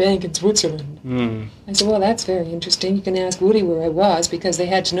 $400,000 in a bank in Switzerland. I said, "Well, that's very interesting. You can ask Woody where I was, because they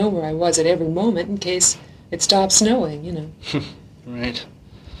had to know where I was at every moment in case it stopped snowing, you know." Right.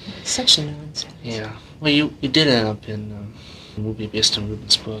 Such nonsense. Yeah. Well, you did end up in a movie based on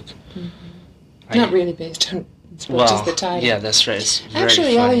Rubin's book. Not really based on Rubin's book, just the title. Yeah, that's right. It's very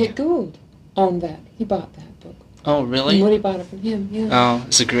Actually, funny. Elliot Gould owned that. He bought that book. Oh, really? And Woody bought it from him, yeah. Oh,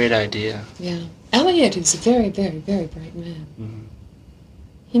 it's a great idea. Yeah. Elliot is a very, very, very bright man.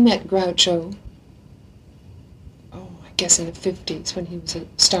 He met Groucho, I guess in the 50s, when he was a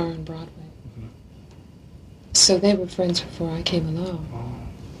star on Broadway. So they were friends before I came along.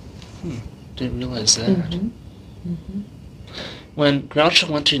 Didn't realize that. When Groucho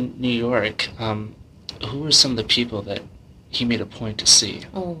went to New York, who were some of the people that he made a point to see?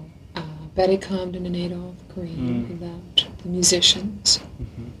 Betty Comden and Adolph Green, he loved the musicians.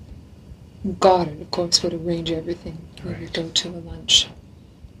 Goddard, of course, would arrange everything. We would go to a lunch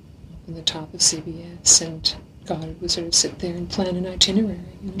on the top of CBS, and Goddard would sort of sit there and plan an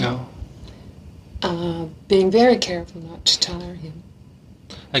itinerary. You know? Being very careful not to tire him.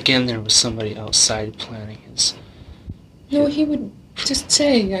 Again, there was somebody outside planning his... No, he would just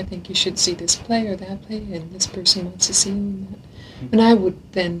say, "I think you should see this play or that play, and this person wants to see you," and that. And I would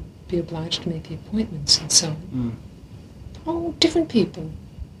then be obliged to make the appointments and so on. Different people.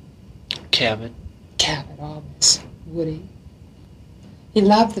 Cavett, always. Woody. He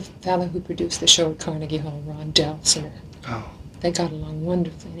loved the fellow who produced the show at Carnegie Hall, Ron Delsener. They got along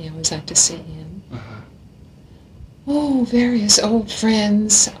wonderfully, and he always liked to see him. Various old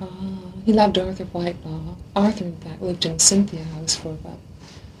friends. He loved Arthur Whitelaw. Arthur, in fact, lived in Cynthia House for about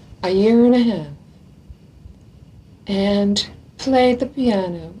a year and a half, and played the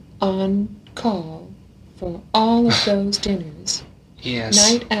piano on call for all of those dinners. Yes.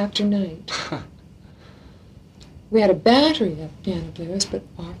 Night after night. We had a battery of piano players, but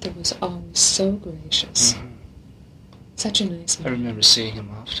Arthur was always so gracious. Such a nice man. I remember seeing him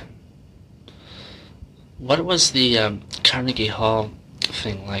often. What was the Carnegie Hall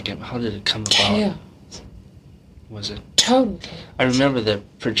thing like? How did it come about? Chaos. Was it? Total chaos. I remember the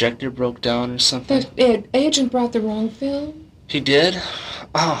projector broke down or something. The agent brought the wrong film. He did?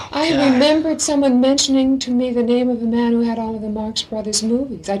 Oh, I God. remembered someone mentioning to me the name of a man who had all of the Marx Brothers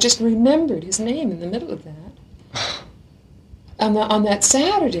movies. I just remembered his name in the middle of that. On that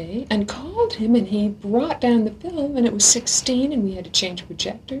Saturday, and called him, and he brought down the film, and it was 16, and we had to change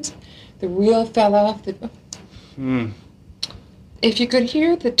projectors. The reel fell off the... If you could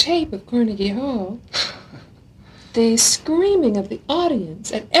hear the tape of Carnegie Hall, the screaming of the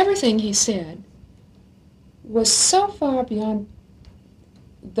audience at everything he said was so far beyond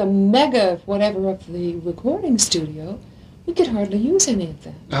the mega whatever of the recording studio, we could hardly use any of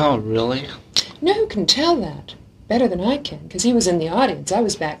that. Oh, really? You know who can tell that better than I can, because he was in the audience. I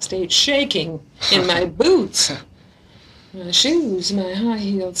was backstage shaking in my boots, my shoes, my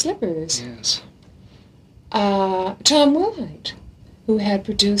high-heeled slippers. Yes. Tom Woolite, who had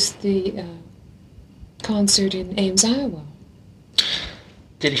produced the concert in Ames, Iowa.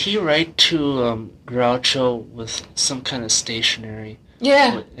 Did he write to Groucho with some kind of stationery?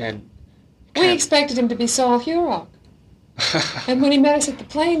 Yeah. And we expected him to be Saul Hurok. And when he met us at the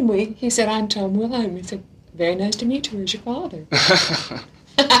plane, he said, "I'm Tom Woolite." And we said, very nice to meet you. Where's your father?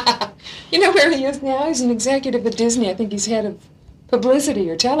 You know where he is now? He's an executive at Disney. I think he's head of publicity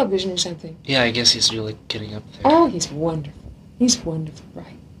or television or something. Yeah, I guess he's really getting up there. Oh, he's wonderful. He's wonderful,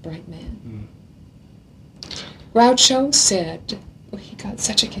 bright man. Groucho said, he got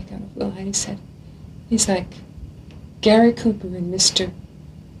such a kick out of Will Hyde. He said, he's like Gary Cooper and Mr.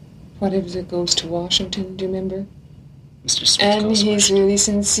 Whatever that goes to Washington, do you remember? Mr. Smith And goes he's Washington. really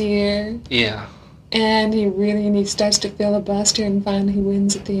sincere. Yeah. And he starts to filibuster and finally he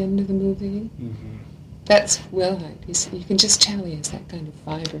wins at the end of the movie. Mm-hmm. That's Will Hyde. You can just tell he has that kind of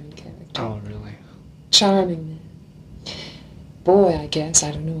fiber and character. Oh, really? Charming man. Boy, I guess,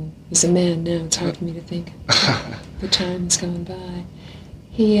 I don't know. He's a man now. It's hard for me to think. The time has gone by.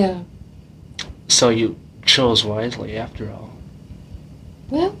 So you chose wisely, after all.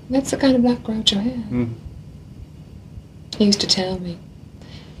 Well, that's the kind of luck Groucho had. Mm. He used to tell me.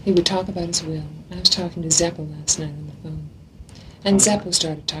 He would talk about his will. I was talking to Zeppo last night on the phone. And Zeppo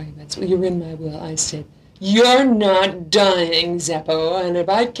started talking about his will. You're in my will. I said, you're not dying, Zeppo, and if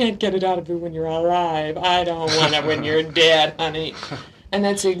I can't get it out of you when you're alive, I don't want it when you're dead, honey. And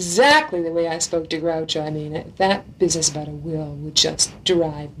that's exactly the way I spoke to Groucho. I mean, that business about a will would just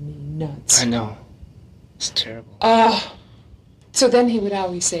drive me nuts. I know. It's terrible. So then he would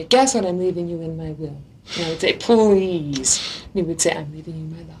always say, guess what I'm leaving you in my will? And I would say, please. And he would say, I'm leaving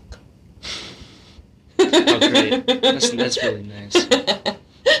you my luck. Oh, great. That's really nice.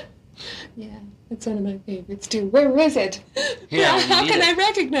 Yeah, that's one of my favorites, too. Where is it? Yeah, How can I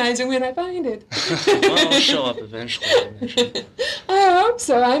recognize it when I find it? Well, it'll show up eventually, I imagine. I hope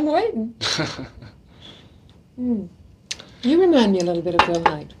so. I'm waiting. You remind me a little bit of Will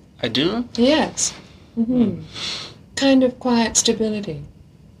Hyde. I do? Yes. Mm-hmm. Kind of quiet stability.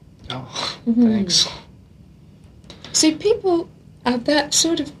 Oh, Mm-hmm. thanks. See, people of that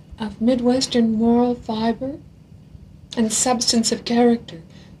sort of Midwestern moral fiber and substance of character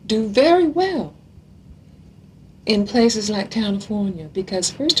do very well in places like California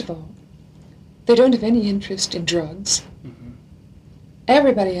because, first of all, they don't have any interest in drugs. Mm-hmm.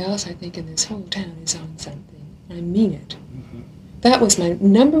 Everybody else, I think, in this whole town is on something. I mean it. Mm-hmm. That was my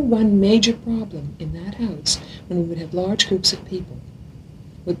number one major problem in that house when we would have large groups of people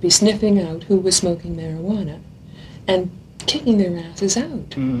would be sniffing out who was smoking marijuana and kicking their asses out.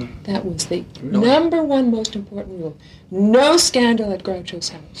 Mm. That was the Really? number one most important rule. No scandal at Groucho's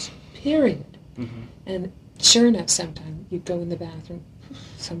house, period. Mm-hmm. And sure enough, sometime you'd go in the bathroom,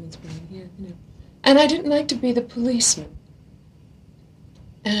 someone's been here, you know. And I didn't like to be the policeman.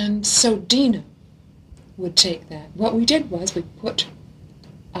 And so Dina would take that. What we did was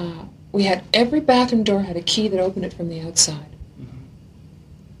we had every bathroom door had a key that opened it from the outside.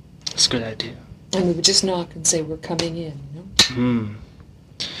 It's a good idea. And we would just knock and say, we're coming in, you know.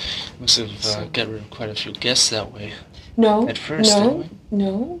 Must have got rid of quite a few guests that way. No, At first, didn't we?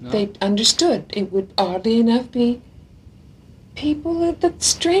 no, No? they understood. It would oddly enough be people, the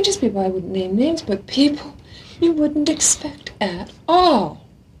strangest people, I wouldn't name names, but people you wouldn't expect at all,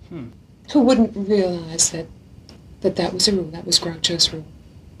 who wouldn't realize that was a rule, that was Groucho's rule.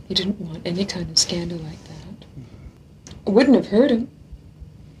 He didn't want any kind of scandal like that. It wouldn't have hurt him.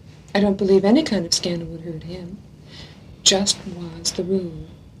 I don't believe any kind of scandal would hurt him. Just was the rule.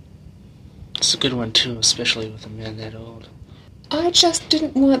 It's a good one, too, especially with a man that old. I just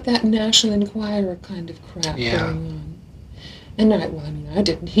didn't want that National Enquirer kind of crap Yeah. going on. And I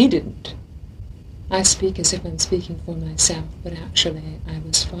didn't. He didn't. I speak as if I'm speaking for myself, but actually I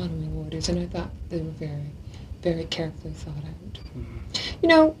was following orders, and I thought they were very, very carefully thought out. You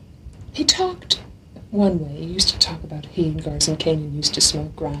know, he talked one way. He used to talk about he and Garson Kanin used to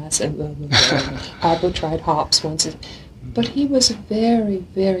smoke grass and blah, blah, blah. And Harpo tried hops once. But he was very,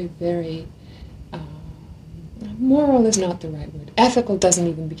 very, very, moral is not the right word. Ethical doesn't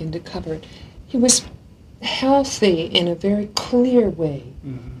even begin to cover it. He was healthy in a very clear way.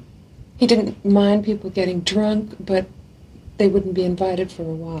 Mm-hmm. He didn't mind people getting drunk, but they wouldn't be invited for a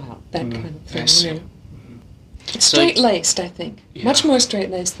while. That kind of thing. I see. You know. So- Straight-laced, I think. Yeah. Much more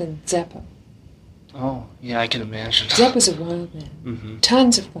straight-laced than Zeppo. Oh, yeah, I can imagine. Zeppo's a wild man. Mm-hmm.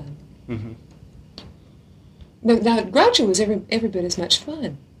 Tons of fun. Mm-hmm. Now Groucho was every bit as much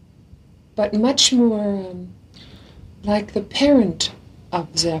fun, but much more like the parent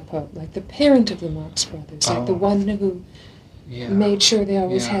of Zeppo, like the parent of the Marx Brothers, like the Oh. one who Yeah. made sure they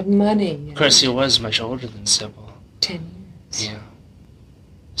always Yeah. had money. Of course, he was much older than Zeppo. 10 years. Yeah.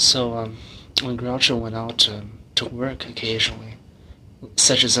 So, when Groucho went out to work occasionally,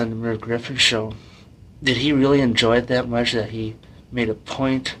 such as on the Merv Griffin show, did he really enjoy it that much that he made a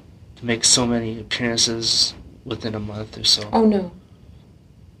point to make so many appearances within a month or so? Oh, no.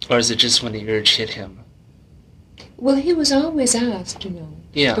 Or is it just when the urge hit him? Well, he was always asked,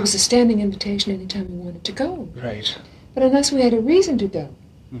 Yeah. There was a standing invitation anytime he wanted to go. Right. But unless we had a reason to go.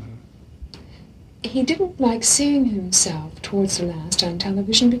 Mm-hmm. He didn't like seeing himself towards the last on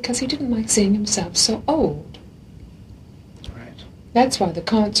television because he didn't like seeing himself so old. Right. That's why the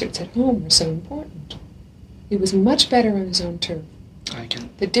concerts at home were so important. He was much better on his own turf.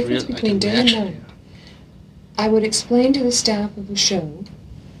 The difference between day and night. Yeah. I would explain to the staff of the show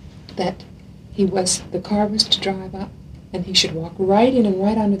that the car was to drive up, and he should walk right in and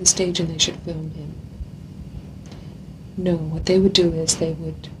right onto the stage, and they should film him. No, what they would do is they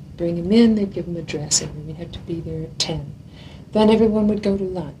would bring him in, they'd give him a dressing room. He'd have to be there at 10. Then everyone would go to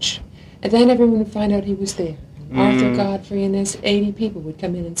lunch. And then everyone would find out he was there. And Arthur Godfrey and this 80 people would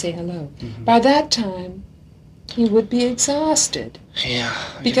come in and say hello. Mm-hmm. By that time, he would be exhausted. Yeah.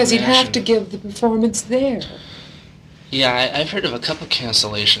 Because he'd have to give the performance there. Yeah, I've heard of a couple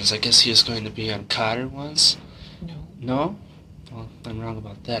cancellations. I guess he was going to be on Cotter once. No. No? Well, I'm wrong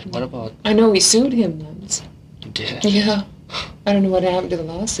about that. What about... I know he sued him once. He did? Yeah. I don't know what happened to the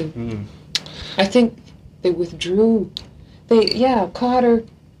lawsuit. I think they withdrew. Cotter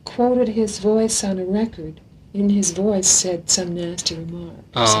quoted his voice on a record. In his voice said some nasty remark.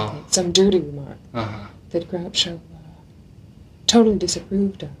 Some dirty remark that Groucho totally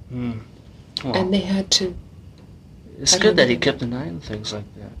disapproved of. Well, and they had to... It's good that he kept denying things like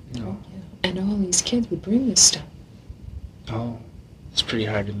that, Oh, yeah. And all these kids would bring this stuff. Oh, it's pretty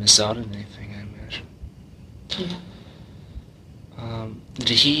hard to miss out on anything, I imagine. Yeah.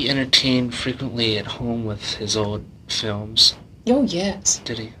 Did he entertain frequently at home with his old films? Oh, yes.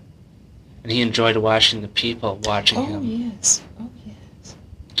 Did he? And he enjoyed watching the people watching him? Yes. Oh, yes.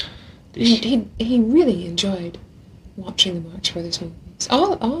 He really enjoyed watching the Marx Brothers movies.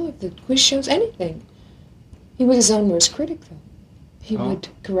 All of the quiz shows, anything. He was his own worst critic, though. He would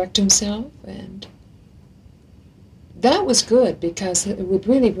correct himself, and that was good because it would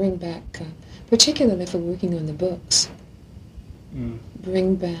really bring back, particularly for working on the books,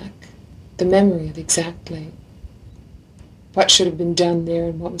 bring back the memory of exactly what should have been done there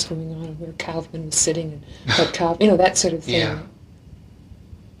and what was going on and where Kaufman was sitting and what Kaufman, that sort of thing.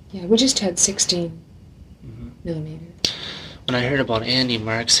 Yeah, we just had 16 millimeter. When I heard about Andy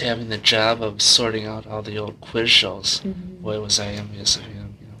Marx having the job of sorting out all the old quiz shows, boy, was I envious of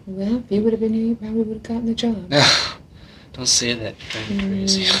him. Well, if he would have been here, he probably would have gotten the job. Don't say that. You're driving me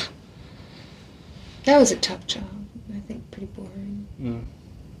crazy. That was a tough job. I think pretty boring.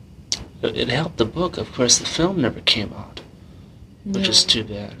 It helped the book. Of course, the film never came out, which is too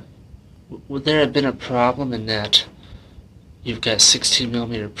bad. Would there have been a problem in that you've got 16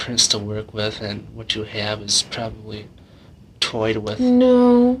 millimeter prints to work with, and what you have is probably toyed with?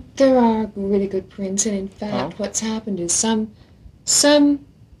 No, there are really good prints, and in fact, what's happened is some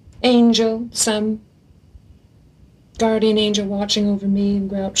angel, some guardian angel watching over me and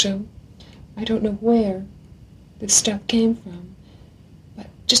Groucho. I don't know where this stuff came from, but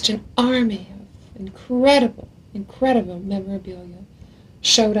just an army of incredible memorabilia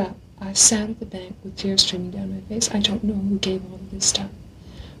showed up. I sat at the bank with tears streaming down my face. I don't know who gave all of this stuff.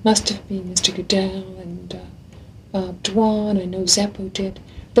 Must have been Mr. Goodell and Bob Dwan. I know Zeppo did.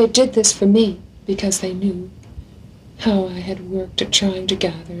 They did this for me because they knew how I had worked at trying to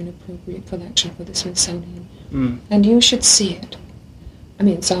gather an appropriate collection for the Smithsonian. And you should see it. I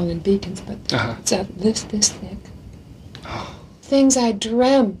mean, it's all in beacons, but it's this thick. Things I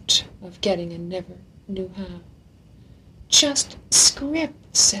dreamt of getting and never knew how. Just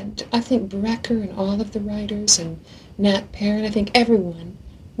scripts, and I think Brecker and all of the writers and Nat Perrin, I think everyone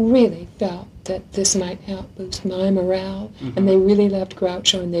really felt that this might help boost my morale, and they really loved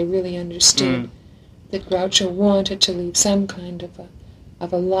Groucho, and they really understood that Groucho wanted to leave some kind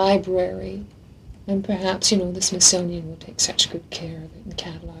of a library, and perhaps, the Smithsonian will take such good care of it and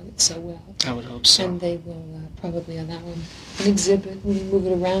catalog it so well. I would hope so. And they will probably allow him an exhibit and move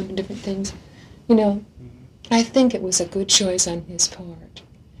it around and different things. I think it was a good choice on his part.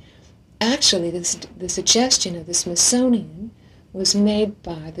 Actually, the suggestion of the Smithsonian was made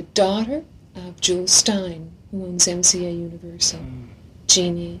by the daughter of Jules Stein, who owns MCA Universal,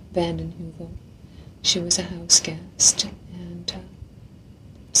 Jeannie Vanden Heuvel. She was a house guest and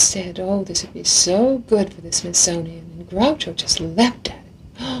said, this would be so good for the Smithsonian. And Groucho just leapt at it.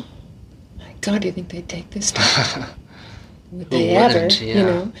 Oh, my God, do you think they'd take this stuff? Would they ever,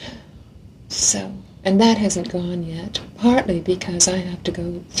 So, and that hasn't gone yet, partly because I have to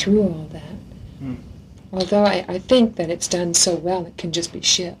go through all that. Although I think that it's done so well it can just be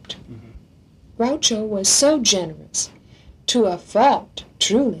shipped. Groucho was so generous, to a fault,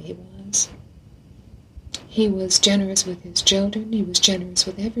 truly he was. He was generous with his children, he was generous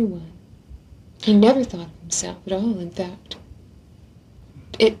with everyone. He never thought of himself at all, in fact.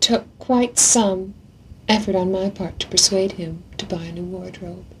 It took quite some effort on my part to persuade him to buy a new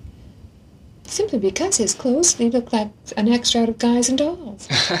wardrobe. Simply because his clothes, they looked like an extra out of Guys and Dolls.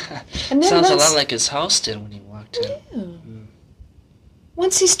 And Sounds a lot like his house did when he walked in. Yeah.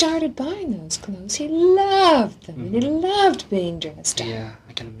 Once he started buying those clothes, he loved them, and he loved being dressed up. Yeah,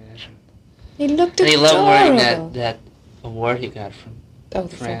 I can imagine. He looked and adorable. he loved wearing that award he got from the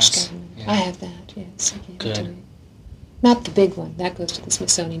France. French government. Yeah. I have that, yes. I gave it to Good. him. Not the big one. That goes to the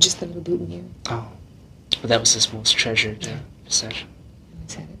Smithsonian, just the little boutonniere. Oh. But that was his most treasured possession. He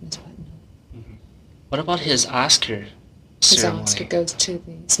always had it in his buttonhole. What about his Oscar His ceremony? Oscar goes to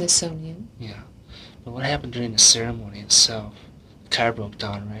the Smithsonian. Yeah. But what happened during the ceremony itself? The car broke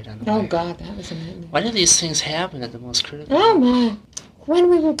down right on the Oh, way. God, that was a nightmare. Why do these things happen at the most critical Oh, my. When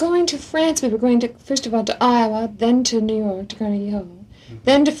we were going to France, we were going to, first of all, to Iowa, then to New York, to Carnegie Hall,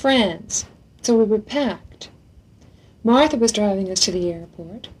 then to France. So we were packed. Martha was driving us to the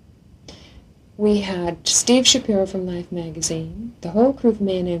airport. We had Steve Shapiro from Life magazine, the whole crew from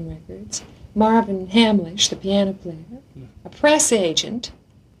A&M Records, Marvin Hamlish, the piano player, a press agent,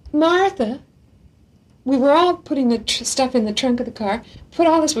 Martha. We were all putting the stuff in the trunk of the car, we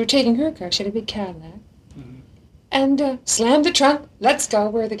were taking her car, she had a big Cadillac, and slammed the trunk, let's go,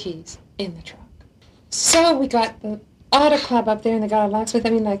 where are the keys? In the trunk. So we got the auto club up there, and they got a locksmith,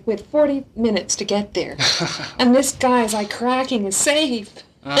 with 40 minutes to get there. And this guy is cracking a safe.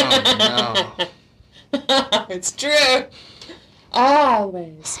 Oh, no. It's true.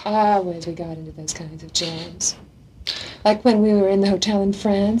 Always we got into those kinds of jams. Like when we were in the hotel in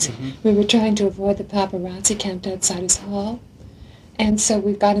France, we were trying to avoid the paparazzi camped outside his hall. And so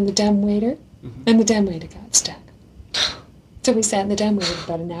we got in the dumbwaiter, and the dumbwaiter got stuck. So we sat in the dumbwaiter for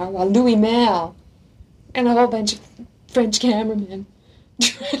about an hour while Louis Malle and a whole bunch of French cameramen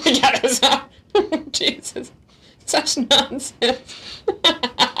tried to get us out. Jesus, such nonsense.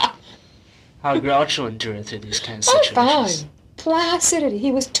 How Groucho endured through these kinds of Oh, situations. fine. Placidity.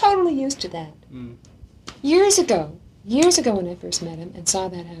 He was totally used to that. Years ago when I first met him and saw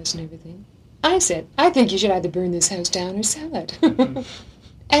that house and everything, I said, I think you should either burn this house down or sell it.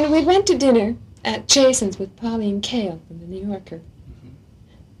 And we went to dinner at Jason's with Pauline Kael from the New Yorker.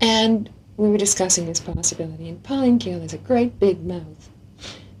 And we were discussing this possibility. And Pauline Kael has a great big mouth.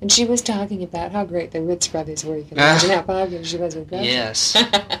 And she was talking about how great the Ritz brothers were. You can imagine how popular she was with Groucho. Yes.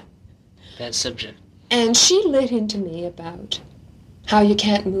 That subject. And she lit into me about how you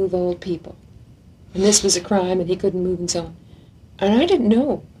can't move old people. And this was a crime, and he couldn't move, and so on. And I didn't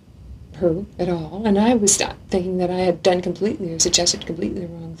know her at all, and I was thinking that I had done completely, or suggested completely the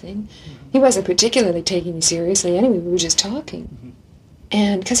wrong thing. He wasn't particularly taking me seriously anyway, we were just talking.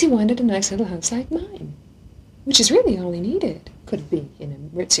 And because he wanted a nice little house like mine, which is really all he needed. Could be in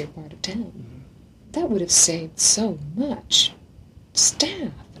a ritzier part of town. That would have saved so much staff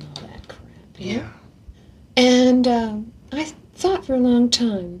and all that crap. You know? And I thought for a long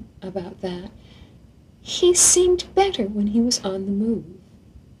time about that. He seemed better when he was on the move.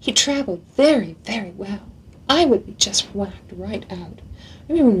 He traveled very, very well. I would be just whacked right out.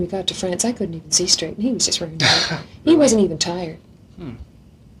 I remember when we got to France, I couldn't even see straight, and he was just running out. He wasn't even tired.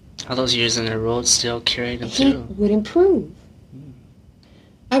 All those years on the road still carried him He through. would improve.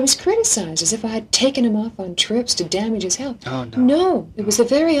 I was criticized as if I had taken him off on trips to damage his health. Oh, no. No, it was the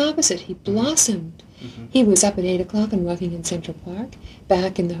very opposite. He blossomed. He was up at 8 o'clock and walking in Central Park,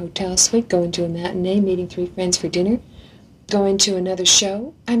 back in the hotel suite, going to a matinee, meeting 3 friends for dinner, going to another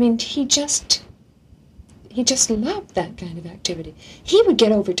show. I mean, he just loved that kind of activity. He would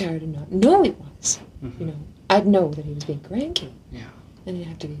get overtired and not know it was. You know, I'd know that he was being cranky. Yeah. And he'd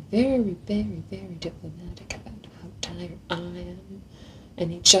have to be very, very, very diplomatic about how tired I am.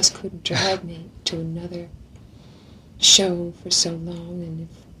 And he just couldn't drag me to another show for so long. And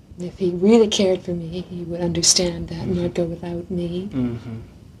if he really cared for me, he would understand that and not go without me.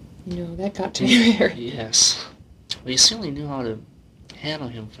 You know, that got to me very... Yes. Well, you certainly knew how to handle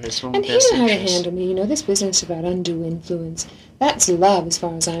him for his own And he best knew how to interests. handle me. You know, this business about undue influence, that's love as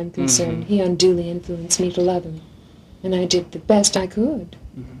far as I'm concerned. He unduly influenced me to love him. And I did the best I could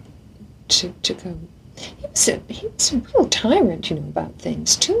to go. He was a real tyrant, you know, about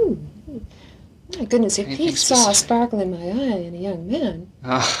things, too. My goodness, if Anything he saw a specific? sparkle in my eye in a young man,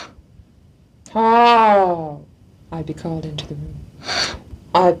 Oh, I'd be called into the room.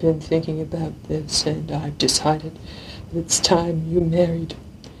 I've been thinking about this, and I've decided that it's time you married.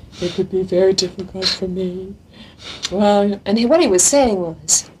 It would be very difficult for me. Well, and what he was saying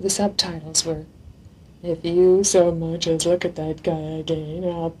was, the subtitles were, if you so much as look at that guy again,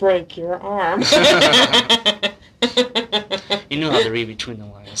 I'll break your arm. you knew how to read between the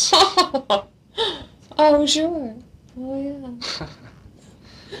lines. Oh, sure. Oh, yeah.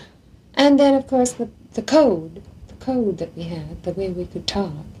 And then, of course, the code that we had, the way we could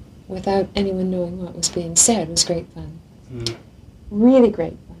talk without anyone knowing what was being said was great fun. Mm. Really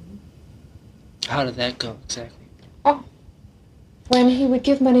great fun. How did that go exactly? Oh, when he would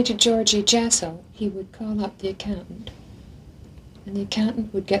give money to Georgie Jasso, he would call up the accountant. And the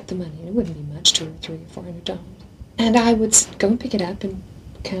accountant would get the money. It wouldn't be much, $200 or $300 or $400. And I would go and pick it up and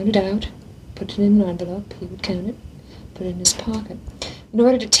count it out, put it in an envelope. He would count it, put it in his pocket. In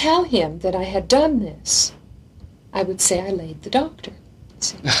order to tell him that I had done this, I would say I laid the doctor.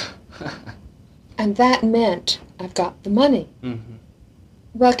 See? And that meant I've got the money. Mm-hmm.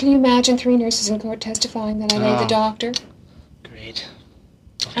 Well, can you imagine 3 nurses in court testifying that I laid the doctor? Great.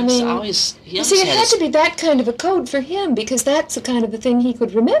 I mean, you see, it had to be that kind of a code for him, because that's the kind of a thing he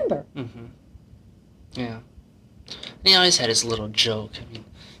could remember. Mm-hmm. Yeah. And he always had his little joke. I mean,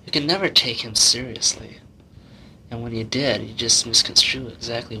 you could never take him seriously. And when you did, you just misconstrue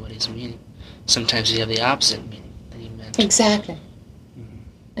exactly what he's meaning. Sometimes you have the opposite meaning that he meant. Exactly. Mm-hmm.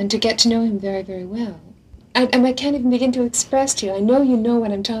 And to get to know him very, very well. I can't even begin to express to you. I know you know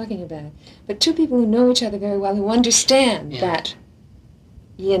what I'm talking about. But 2 people who know each other very well, who understand that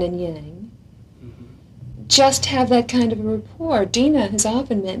yin and yang, just have that kind of a rapport. Dina has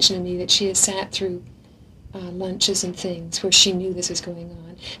often mentioned to me that she has sat through lunches and things where she knew this was going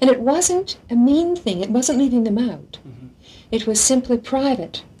on. And it wasn't a mean thing. It wasn't leaving them out. Mm-hmm. It was simply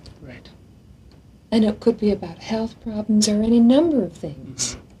private. Right. And it could be about health problems or any number of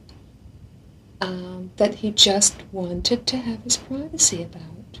things that he just wanted to have his privacy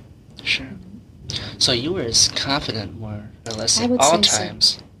about. Sure. So you were as confident, more or less, I at would all say times.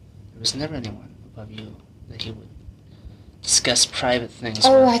 So. There was never anyone above you that he would discuss private things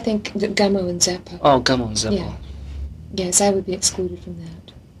Oh, with. I think Gummo and Zeppo. Oh, Gummo and Zeppo. Yeah. Yes, I would be excluded from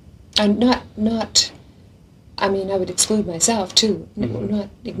that. Not. I mean, I would exclude myself too. Mm-hmm. Not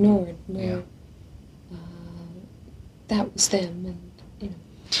ignored. More. Yeah. That was them, and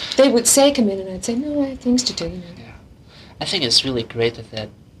they would say, "Come in," and I'd say, "No, I have things to do." Yeah. I think it's really great that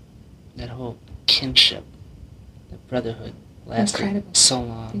whole kinship, the brotherhood, lasted so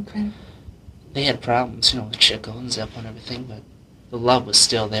long. Incredible. They had problems, with Chico and Zeppo and everything, but the love was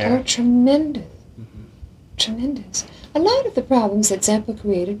still there. Oh, tremendous. Mm-hmm. Tremendous. A lot of the problems that Zeppo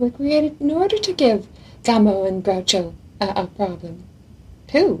created were created in order to give Gummo and Groucho a problem,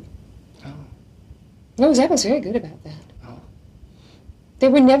 too. Oh. No, Zeppo's very good about that. Oh. They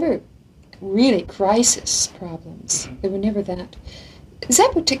were never really crisis problems. Mm-hmm. They were never that.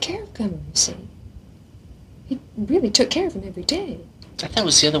 Zeppo took care of Gummo, you see. He really took care of him every day. I thought it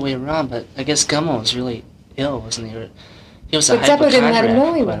was the other way around, but I guess Gummo was really ill, wasn't he? He was a But Zeppo didn't let him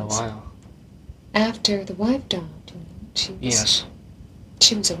know he for quite was. a while. After the wife died, Yes.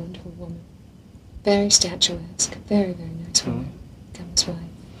 She was a wonderful woman. Very statuesque. Very, very nice woman. Gummo's wife.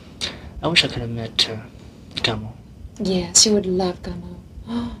 I wish I could have met Gummo. Yes, you would love Gummo.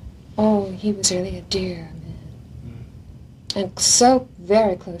 Oh, he was really a dear man. And so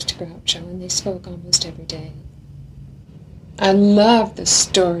very close to Groucho, and they spoke almost every day. I love the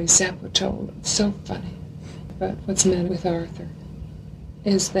story Zeppo told. It's so funny. But what's the matter with Arthur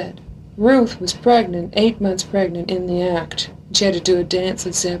is that Ruth was pregnant, 8 months pregnant, in the act. She had to do a dance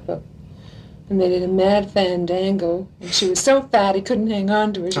with Zeppo. And they did a mad fandango, and she was so fat he couldn't hang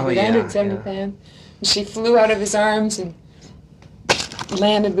on to her. She was 170 pounds. And she flew out of his arms and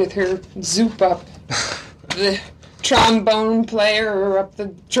landed with her zoop up the trombone player, or up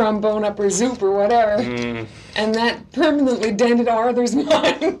the trombone up her zoop or whatever. And that permanently dented Arthur's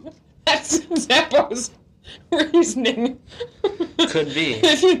mind. That's Zeppo's reasoning. Could be.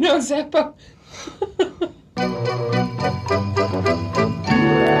 If you know Zeppo.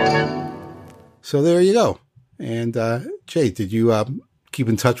 So there you go. And Jay, did you keep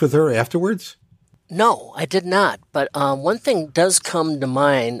in touch with her afterwards? No, I did not. But one thing does come to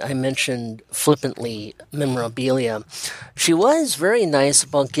mind. I mentioned flippantly memorabilia. She was very nice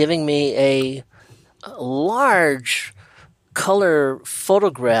about giving me a large color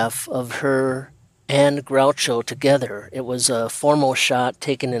photograph of her and Groucho together. It was a formal shot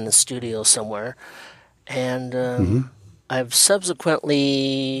taken in the studio somewhere. And I've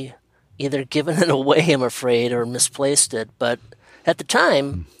subsequently either given it away, I'm afraid, or misplaced it. But at the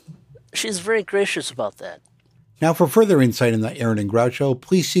time, she's very gracious about that. Now, for further insight into Erin and Groucho,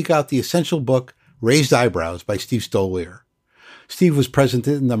 please seek out the essential book, Raised Eyebrows by Steve Stolier. Steve was present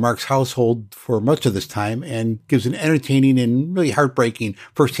in the Marx household for much of this time and gives an entertaining and really heartbreaking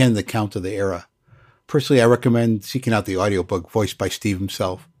first-hand account of the era. Personally, I recommend seeking out the audiobook voiced by Steve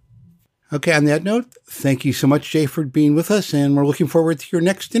himself. Okay, on that note, thank you so much, Jay, for being with us, and we're looking forward to your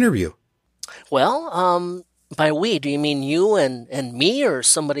next interview. Well, by we, do you mean you and me or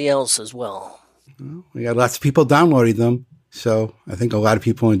somebody else as well? We got lots of people downloading them, so I think a lot of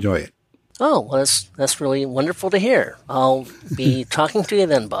people enjoy it. Oh, well, that's really wonderful to hear. I'll be talking to you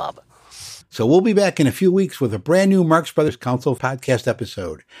then, Bob. So we'll be back in a few weeks with a brand new Marx Brothers Council podcast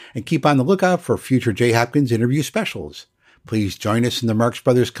episode. And keep on the lookout for future J. Hopkins interview specials. Please join us in the Marx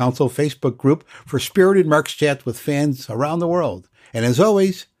Brothers Council Facebook group for spirited Marx chats with fans around the world. And as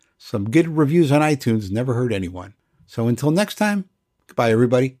always, some good reviews on iTunes never hurt anyone. So until next time, goodbye,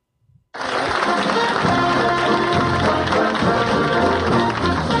 everybody.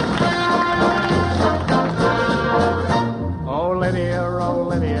 Oh,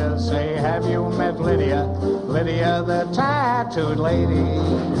 Lydia, say, have you met Lydia? Lydia, the tattooed lady.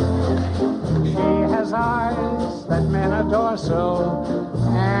 She has eyes that men adore so,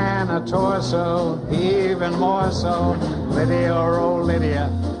 and a torso even more so. Lydia, oh Lydia,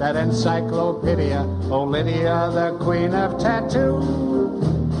 that encyclopedia. Oh Lydia, the queen of tattoo.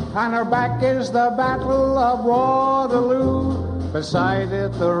 On her back is the Battle of Waterloo. Beside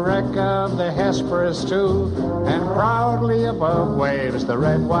it, the wreck of the Hesperus too, and proudly above waves the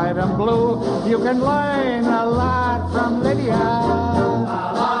red, white, and blue. You can learn a lot from Lydia.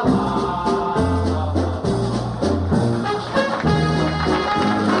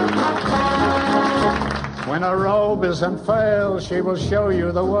 When a robe is unfurled, she will show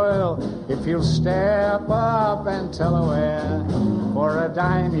you the world. If you step up and tell her where. For a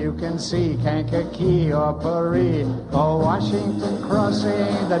dime you can see Kankakee or Paris or Washington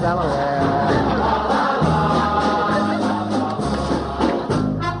crossing the Delaware.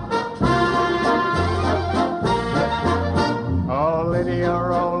 Oh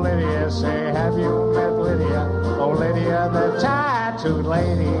Lydia, say, have you met Lydia? Oh Lydia, the tattooed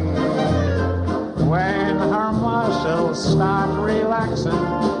lady. When her muscles start relaxing,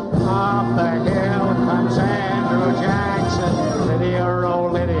 off the hill comes Andrew Jackson. Lydia, oh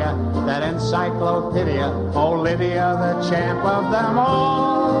Lydia, that encyclopedia. Oh Lydia, the champ of them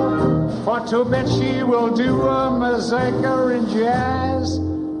all. For 2 bits she will do a mazurka in jazz,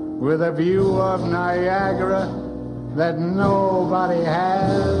 with a view of Niagara that nobody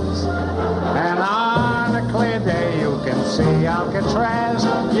has. And on a clear day you can see Alcatraz.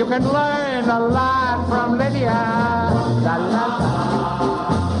 You can learn a lot from Lydia. La, la, la.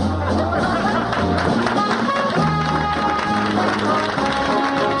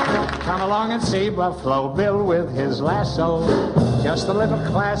 Come along and see Buffalo Bill with his lasso. Just a little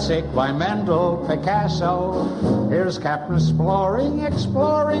classic by Mendel Picasso. Here's Captain Exploring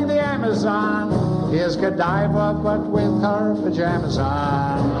the Amazon. Here's Godiva, but with her pajamas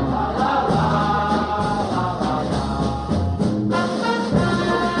on.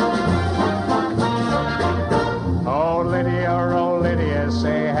 Oh Lydia,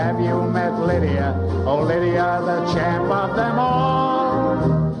 say, have you met Lydia? Oh Lydia, the champ of them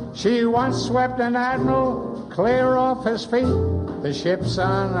all. She once swept an admiral clear off his feet. The ships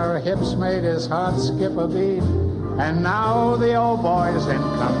on her hips made his heart skip a beat. And now the old boy's in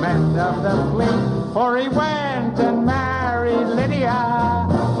command of the fleet, for he went and married Lydia.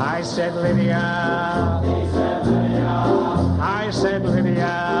 I said Lydia. He said Lydia. I said Lydia.